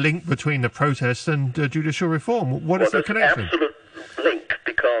there a link between the protests and judicial reform? What is the connection? There's an absolute link,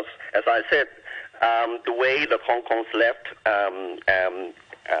 because, as I said, the way that Hong Kong's left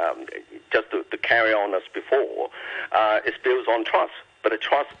just to carry on as before, is built on trust. But the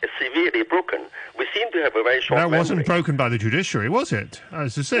trust is severely broken. We seem to have a very short memory. That wasn't broken by the judiciary, was it?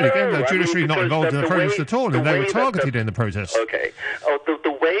 As I said, again, the judiciary not involved in the protest at all, and they were targeted in the protest. Okay.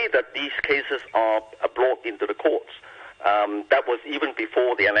 The way that these cases are brought into the courts, that was even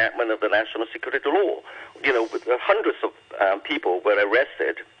before the enactment of the national security law. Hundreds of people were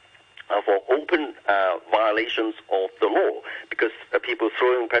arrested for open violations of the law, because people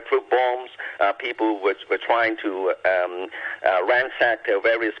throwing petrol bombs, people were trying to ransack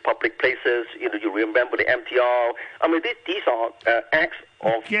various public places. You remember the MTR. I mean, these are acts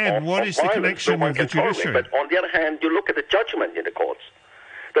of Again, what is the connection with the judiciary? But on the other hand, you look at the judgment in the courts.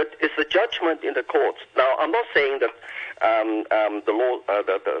 But it's the judgment in the courts. Now, I'm not saying that the law,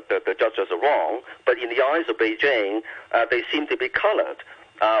 the judges are wrong, but in the eyes of Beijing, they seem to be colored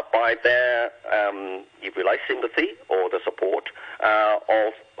by their, if you like, sympathy or the support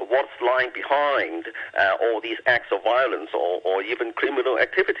of what's lying behind all these acts of violence or even criminal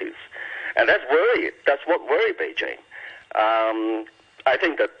activities. And that's what worries Beijing. I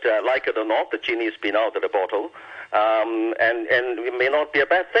think that, like it or not, the genie has been out of the bottle, and it may not be a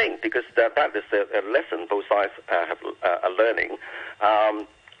bad thing, because that is a lesson both sides are learning.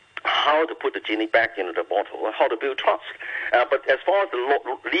 How to put the genie back into the bottle, how to build trust. But as far as the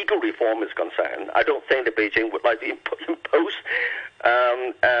legal reform is concerned, I don't think that Beijing would like to impose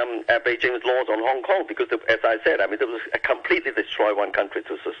Beijing's laws on Hong Kong, because, as I said, I mean, it was completely destroy one country,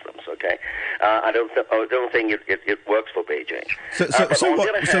 two systems. Okay, I don't think it works for Beijing. So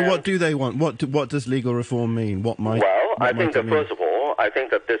what do they want? What does legal reform mean? I think that first of all, now, I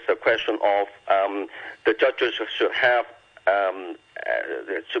think that there's a question of the judges should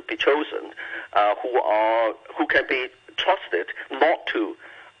be chosen who can be trusted not to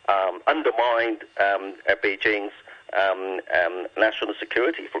undermine Beijing's national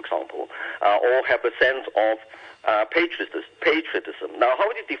security, for example, or have a sense of patriotism. Now, how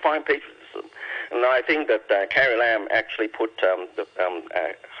would you define patriotism? And I think that Carrie Lam actually put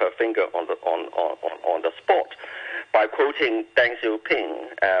her finger on the spot by quoting Deng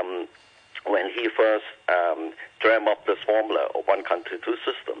Xiaoping when he first dreamt up this formula of one country, two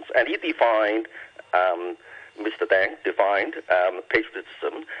systems, and he defined. Mr. Deng defined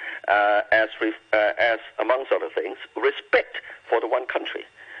patriotism as, amongst other things, respect for the one country.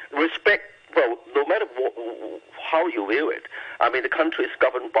 Respect, well, no matter how you view it. I mean, the country is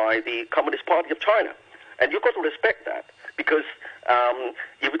governed by the Communist Party of China, and you've got to respect that because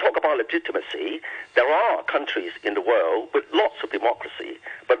if we talk about legitimacy, there are countries in the world with lots of democracy,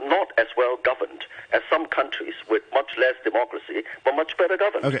 but not as well governed as some countries with much less democracy, but much better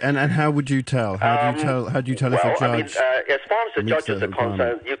governed. Okay, and how would you tell? How do you tell if a judge? I mean, as far as the judges are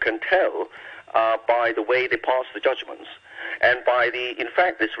concerned, you can tell by the way they pass the judgments, and in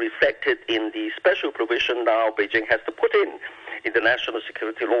fact, it's reflected in the special provision now Beijing has to put in the national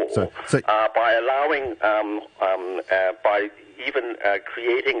security law by allowing, by even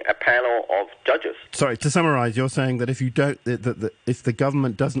creating a panel of judges. Sorry, to summarise, you're saying that if you don't, if the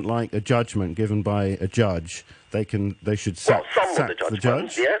government doesn't like a judgment given by a judge, they should sack the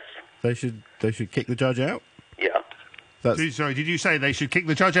judge. Yes, they should kick the judge out. Yeah. Sorry, did you say they should kick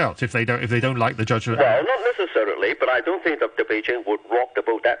the judge out if they don't like the judge? Well, not necessarily, but I don't think that the Beijing would rock the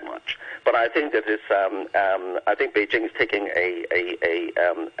boat that much. But I think that I think Beijing is taking a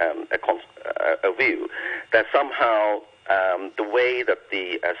view that somehow the way that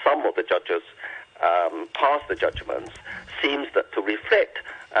some of the judges pass the judgments seems to reflect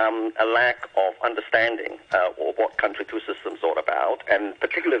a lack of understanding of what country two systems are all about, and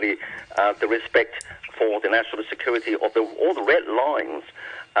particularly the respect for the national security of all the red lines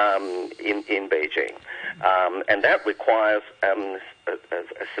in Beijing. And that requires a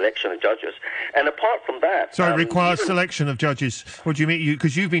selection of judges. And apart from that... So it requires selection of judges. What do you mean?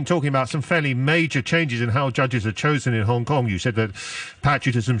 Because you've been talking about some fairly major changes in how judges are chosen in Hong Kong. You said that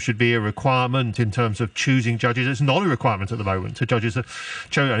patriotism should be a requirement in terms of choosing judges. It's not a requirement at the moment. The judges are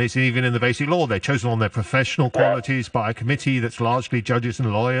chosen, and it's even in the basic law. They're chosen on their professional qualities by a committee that's largely judges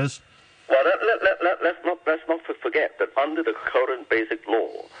and lawyers. Well, let's not forget that under the current basic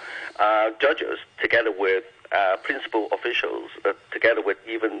law, judges, together with principal officials, together with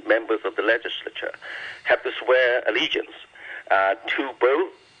even members of the legislature, have to swear allegiance to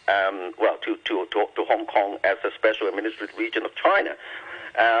both, to Hong Kong as a special administrative region of China.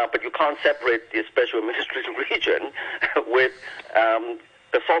 But you can't separate the special administrative region with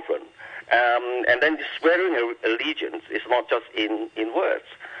the sovereign. And then the swearing allegiance is not just in words.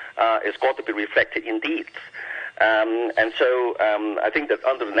 It's got to be reflected in deeds. And so I think that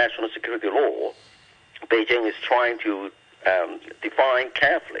under the national security law, Beijing is trying to define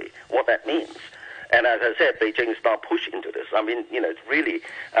carefully what that means. And as I said, Beijing is now pushed into this. I mean, it's really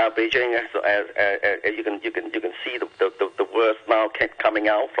Beijing. You can see the words now coming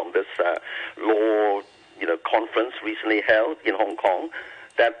out from this law, conference recently held in Hong Kong,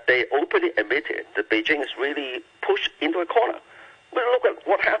 that they openly admitted that Beijing is really pushed into a corner. Well, look at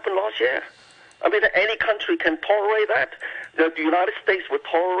what happened last year. I mean, any country can tolerate that. The United States would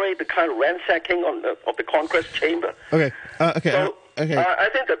tolerate the kind of ransacking of the Congress chamber. Okay. So, I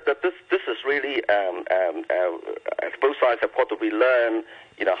think that this is really both sides have got to relearn,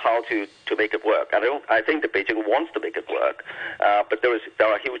 how to make it work. I think that Beijing wants to make it work, but there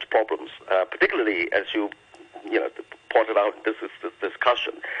are huge problems, particularly as you pointed out in this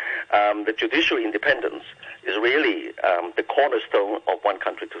discussion. The judicial independence is really the cornerstone of one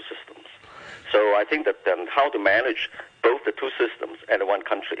country, two systems. So I think that how to manage both the two systems and the one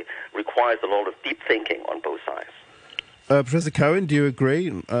country requires a lot of deep thinking on both sides. Professor Cohen, do you agree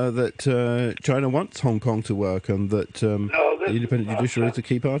that China wants Hong Kong to work and that the independent judiciary is a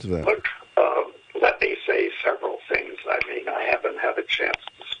key part of that? Look, let me say several things. I mean, I haven't had a chance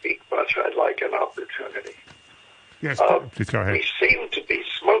to speak much. I'd like an opportunity. Yes, please go ahead. We seem to be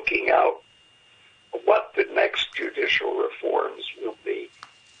smoking out what the next judicial reforms will be.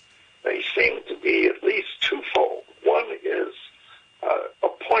 They seem to be at least twofold. One is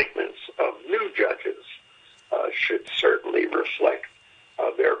appointments of new judges should certainly reflect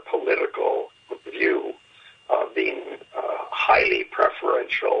their political view, being highly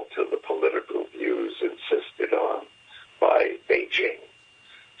preferential to the political views insisted on by Beijing.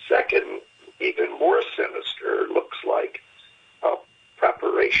 Second, even more sinister, looks like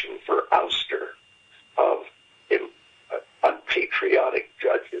preparation for ouster of unpatriotic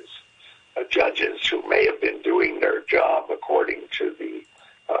judges, judges who may have been doing their job according to the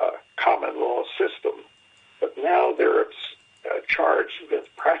common law system, but now they're charged with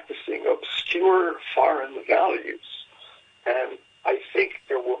practicing obscure foreign values. And I think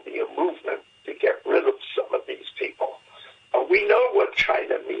there will be a movement to get rid of some of these people. We know what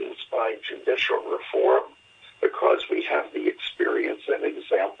China means by judicial reform because we have the experience and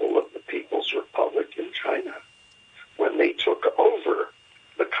example of the People's Republic in China. When they took over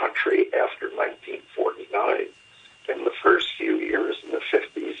the country after 1949, in the first few years in the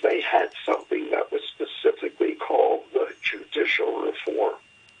 50s, they had something that was specifically called the judicial reform.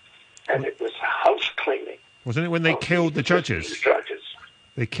 And it was house cleaning. Wasn't it when they killed the judges?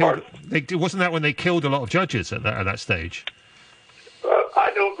 They killed. Wasn't that when they killed a lot of judges at that stage?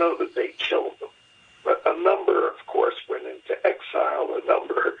 I don't know that they killed them, but a number, of course, went into exile. A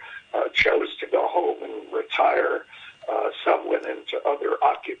number chose to go home and retire. Some went into other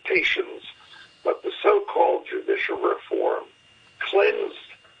occupations. But the so-called judicial reform cleansed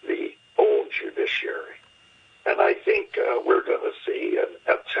the old judiciary. And I think we're going to see an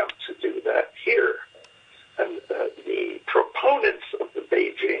attempt to do that here. And the proponents of the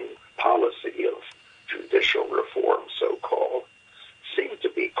Beijing policy of judicial reform, so-called, seem to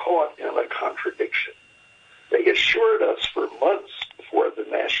be caught in a contradiction. They assured us for months before the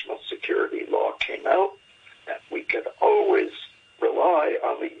national security law came out that we could always rely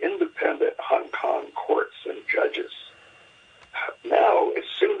on the independent Hong Kong courts and judges. Now, as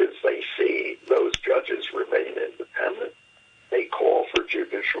soon as they see those judges remain independent, they call for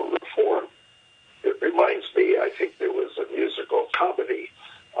judicial reform. It reminds me, I think there was a musical comedy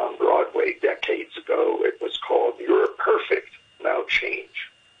on Broadway decades ago. It was called You're Perfect, Now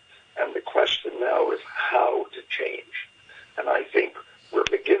Change. And the question now is how to change. And I think we're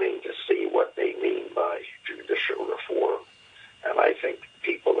beginning to see what they mean by judicial reform. And I think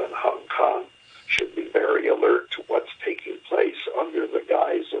people in Hong Kong should be very alert to what's taking place under the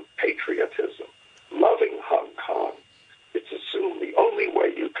guise of patriotism. Loving Hong Kong. It's assumed the only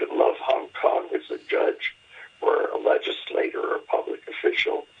way you can love Hong Kong as a judge or a legislator or a public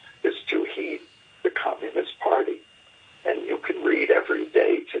official is to heed the Communist Party. And you can read every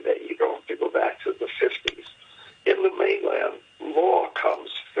day today. You don't have to go back to the 50s. In the mainland, law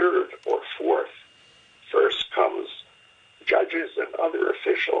comes third or fourth. First comes judges and other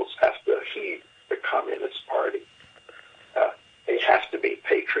officials have to heed the Communist Party. They have to be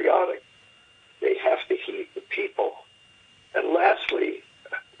patriotic. They have to heed the people. And lastly,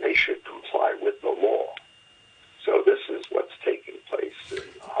 they should comply with the law. So this is what's taking place in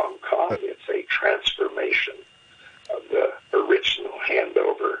Hong Kong. It's a transformation. The original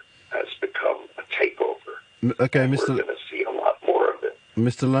handover has become a takeover. Okay, We're going to see a lot more of it.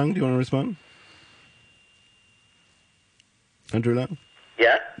 Mr. Lang, do you want to respond? Andrew Lang?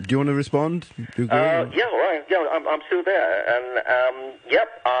 Yeah? Do you want to respond? Do you agree? Yeah, right. Yeah, I'm still there. And,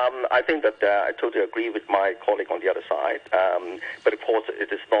 I think that I totally agree with my colleague on the other side. But, of course,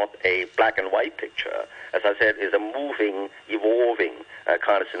 it is not a black and white picture. As I said, it's a moving, evolving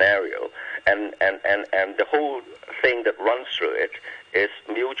kind of scenario. And the whole thing that runs through it is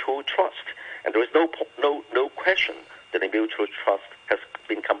mutual trust. And there is no question that the mutual trust has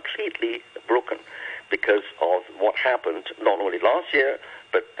been completely broken because of what happened not only last year,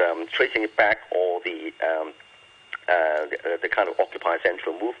 but tracing it back all the kind of Occupy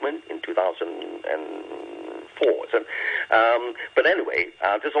Central movement in 2004. So, but anyway,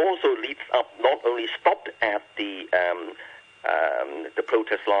 this also leads up, not only stopped at the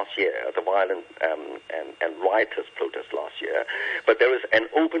protest last year, the violent and riotous protest last year, but there is an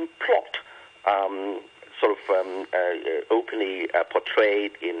open plot openly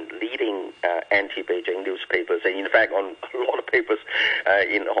portrayed in leading anti-Beijing newspapers, and in fact on a lot of papers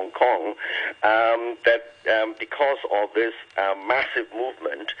in Hong Kong, that because of this massive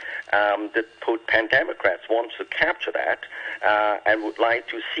movement, the pan-Democrats want to capture that and would like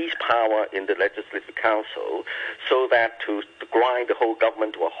to seize power in the Legislative Council so that to grind the whole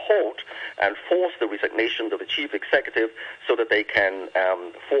government to a halt and force the resignation of the chief executive so that they can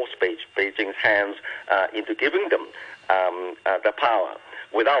force Beijing's hands into giving them the power,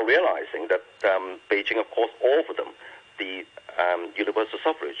 without realizing that Beijing, of course, offered them the universal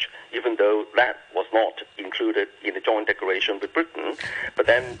suffrage, even though that was not included in the joint declaration with Britain. But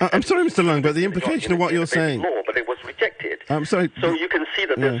then, I'm sorry, Mr. Lang, but the implication of what you're saying, law, but it was rejected. I'm sorry. So you can see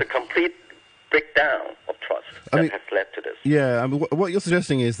that there's a complete breakdown of trust that has led to this. Yeah, what you're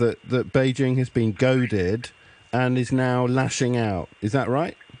suggesting is that Beijing has been goaded and is now lashing out. Is that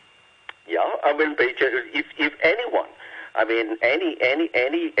right? Yeah, I mean, Beijing, if anyone I mean, any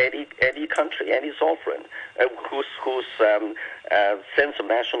country, any sovereign whose sense of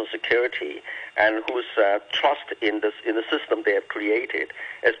national security and whose trust in the system they have created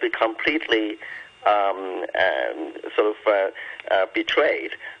has been completely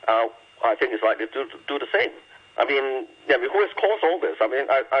betrayed, I think it's likely to do the same. I mean, who has caused all this? I mean,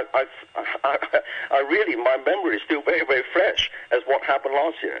 I really, my memory is still very, very fresh as what happened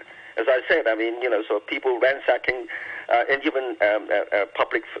last year. As I said, I mean, so people ransacking and even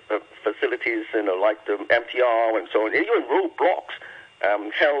public facilities, like the MTR and so on, and even roadblocks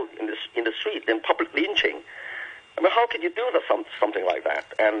held in the street and public lynching. I mean, how can you do something like that?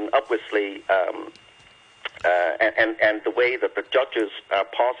 And obviously, and the way that the judges are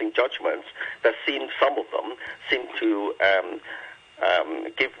passing judgments, some of them seem to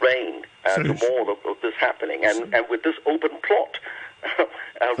give rein to more of this happening. And with this open plot.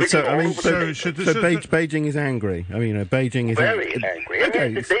 Beijing is angry. I mean, Beijing is very angry. Okay. I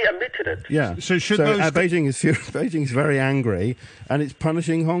mean, they admitted it. Yeah. Beijing is very angry, and it's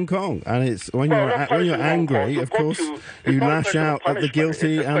punishing Hong Kong. And it's when you're angry, of course, you lash out at the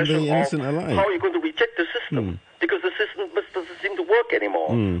guilty and the innocent alike. How are you going to reject the system? Because the system doesn't seem to work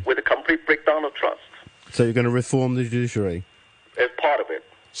anymore with a complete breakdown of trust. So you're going to reform the judiciary? As part of it.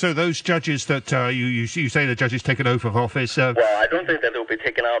 So those judges that you say the judges taken oath of office. Well, I don't think that they'll be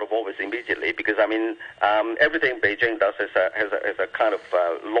taken out of office immediately because I mean everything Beijing does has a kind of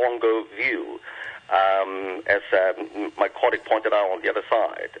longer view. As my colleague pointed out on the other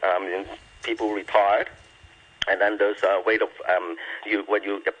side, people retired, and then there's a way of when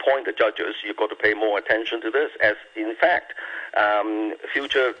you appoint the judges, you've got to pay more attention to this. As in fact,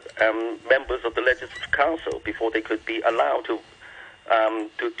 future members of the Legislative Council, before they could be allowed to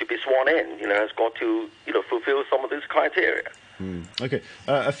be sworn in, has got to, fulfill some of these criteria. Okay.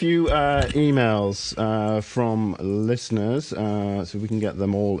 A few emails from listeners, so we can get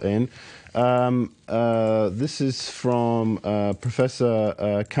them all in. This is from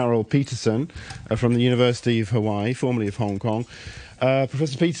Professor Carol Peterson from the University of Hawaii, formerly of Hong Kong.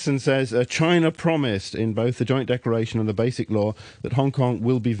 Professor Peterson says, China promised in both the Joint Declaration and the Basic Law that Hong Kong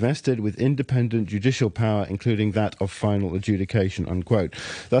will be vested with independent judicial power, including that of final adjudication, unquote.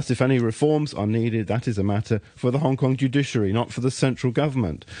 Thus, if any reforms are needed, that is a matter for the Hong Kong judiciary, not for the central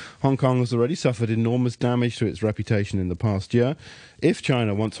government. Hong Kong has already suffered enormous damage to its reputation in the past year. If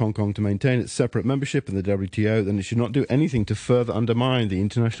China wants Hong Kong to maintain its separate membership in the WTO, then it should not do anything to further undermine the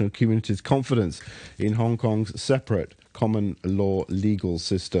international community's confidence in Hong Kong's separate common law legal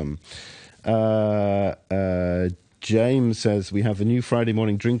system. James says, we have a new Friday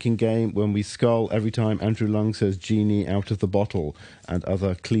morning drinking game when we scull every time Andrew Lung says genie out of the bottle and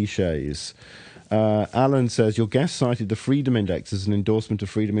other cliches. Alan says, your guest cited the Freedom Index as an endorsement of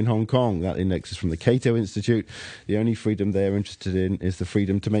freedom in Hong Kong. That index is from the Cato Institute. The only freedom they're interested in is the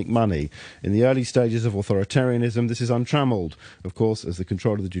freedom to make money. In the early stages of authoritarianism, this is untrammeled. Of course, as the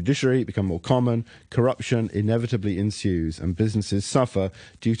control of the judiciary become more common, corruption inevitably ensues and businesses suffer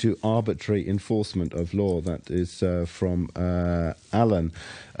due to arbitrary enforcement of law. That is from Alan.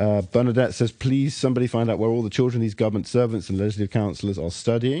 Bernadette says, please somebody find out where all the children of these government servants and legislative councillors are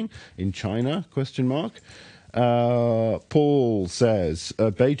studying in China, ? Paul says,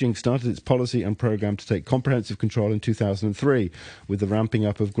 Beijing started its policy and program to take comprehensive control in 2003 with the ramping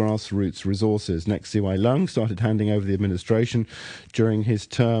up of grassroots resources. Next, CY Leung started handing over the administration during his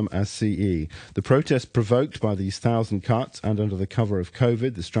term as CE. The protest provoked by these 1,000 cuts and under the cover of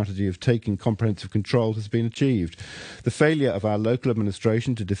COVID, the strategy of taking comprehensive control has been achieved. The failure of our local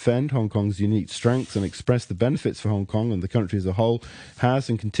administration to defend Hong Kong's unique strengths and express the benefits for Hong Kong and the country as a whole has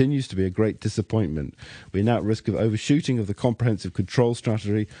and continues to be a great disappointment. We are now at risk of overshooting of the comprehensive control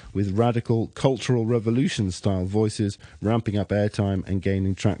strategy with radical cultural revolution-style voices ramping up airtime and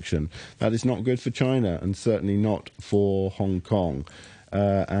gaining traction. That is not good for China and certainly not for Hong Kong.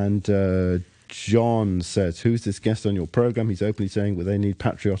 John says, who's this guest on your programme? He's openly saying, well, they need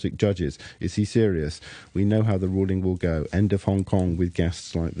patriotic judges. Is he serious? We know how the ruling will go. End of Hong Kong with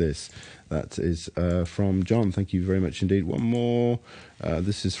guests like this. That is from John. Thank you very much indeed. One more.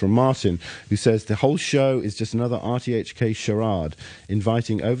 This is from Martin, who says, the whole show is just another RTHK charade,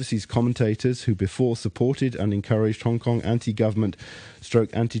 inviting overseas commentators who before supported and encouraged Hong Kong anti-government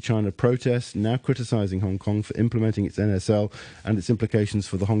anti-China protests, now criticising Hong Kong for implementing its NSL and its implications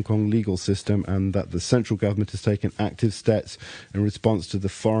for the Hong Kong legal system time, and that the central government has taken active steps in response to the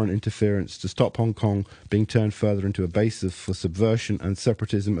foreign interference to stop Hong Kong being turned further into a base for subversion and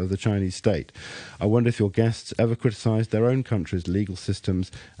separatism of the Chinese state. I wonder if your guests ever criticised their own country's legal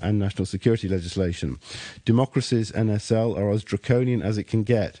systems and national security legislation. Democracy's NSL are as draconian as it can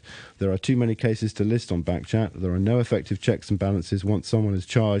get. There are too many cases to list on Backchat. There are no effective checks and balances once someone is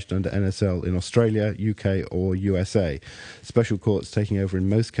charged under NSL in Australia, UK or USA. Special courts taking over in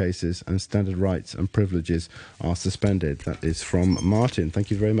most cases, and standard rights and privileges are suspended. That is from Martin.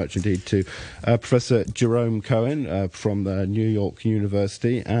 Thank you very much indeed to Professor Jerome Cohen from New York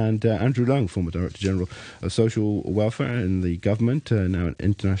University, and Andrew Leung, former Director General of Social Welfare in the government, now an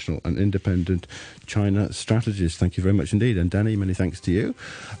international and independent China strategist. Thank you very much indeed. And Danny, many thanks to you.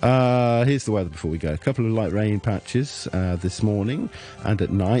 Here's the weather before we go. A couple of light rain patches this morning and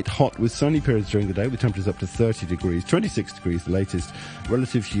at night. Hot with sunny periods during the day with temperatures up to 30 degrees, 26 degrees the latest.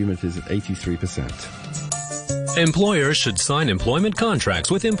 Relative humidity is at 83%. Employers should sign employment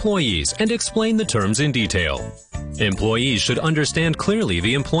contracts with employees and explain the terms in detail. Employees should understand clearly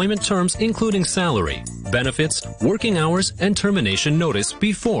the employment terms, including salary, benefits, working hours, and termination notice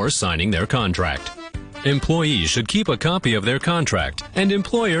before signing their contract. Employees should keep a copy of their contract, and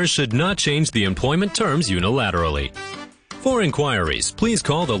employers should not change the employment terms unilaterally. For inquiries, please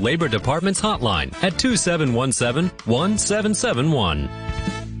call the Labor Department's hotline at 2717-1771.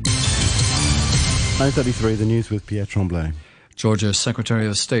 9:33, the news with Pierre Tremblay. Georgia's Secretary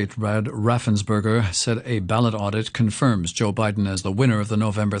of State Brad Raffensperger said a ballot audit confirms Joe Biden as the winner of the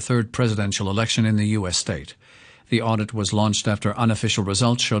November 3rd presidential election in the U.S. state. The audit was launched after unofficial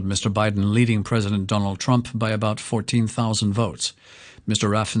results showed Mr. Biden leading President Donald Trump by about 14,000 votes. Mr.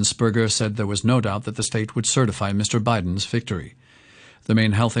 Raffensperger said there was no doubt that the state would certify Mr. Biden's victory. The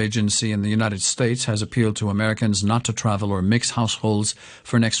main health agency in the United States has appealed to Americans not to travel or mix households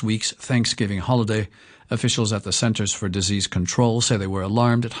for next week's Thanksgiving holiday. Officials at the Centers for Disease Control say they were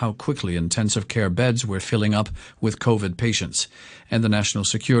alarmed at how quickly intensive care beds were filling up with COVID patients. And the National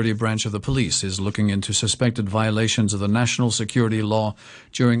Security Branch of the Police is looking into suspected violations of the national security law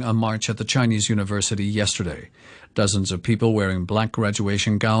during a march at the Chinese university yesterday. Dozens of people wearing black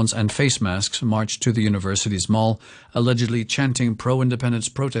graduation gowns and face masks marched to the university's mall, allegedly chanting pro-independence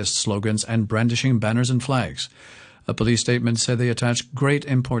protest slogans and brandishing banners and flags. A police statement said they attached great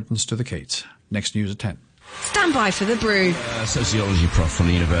importance to the case. Next news at 10. Stand by for the brew. Sociology prof from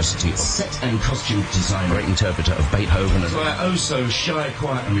the university, set and costume designer, great interpreter of Beethoven, as well as so shy,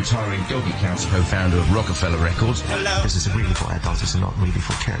 quiet and retiring doggy counsel, co-founder of Rockefeller Records. Hello. This is really for adults, it's not really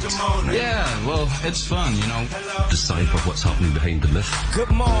for kids. Yeah, well, it's fun, you know. Decipher what's happening behind the myth.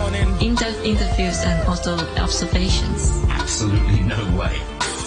 Good morning. In-depth interviews and also observations. Absolutely no way.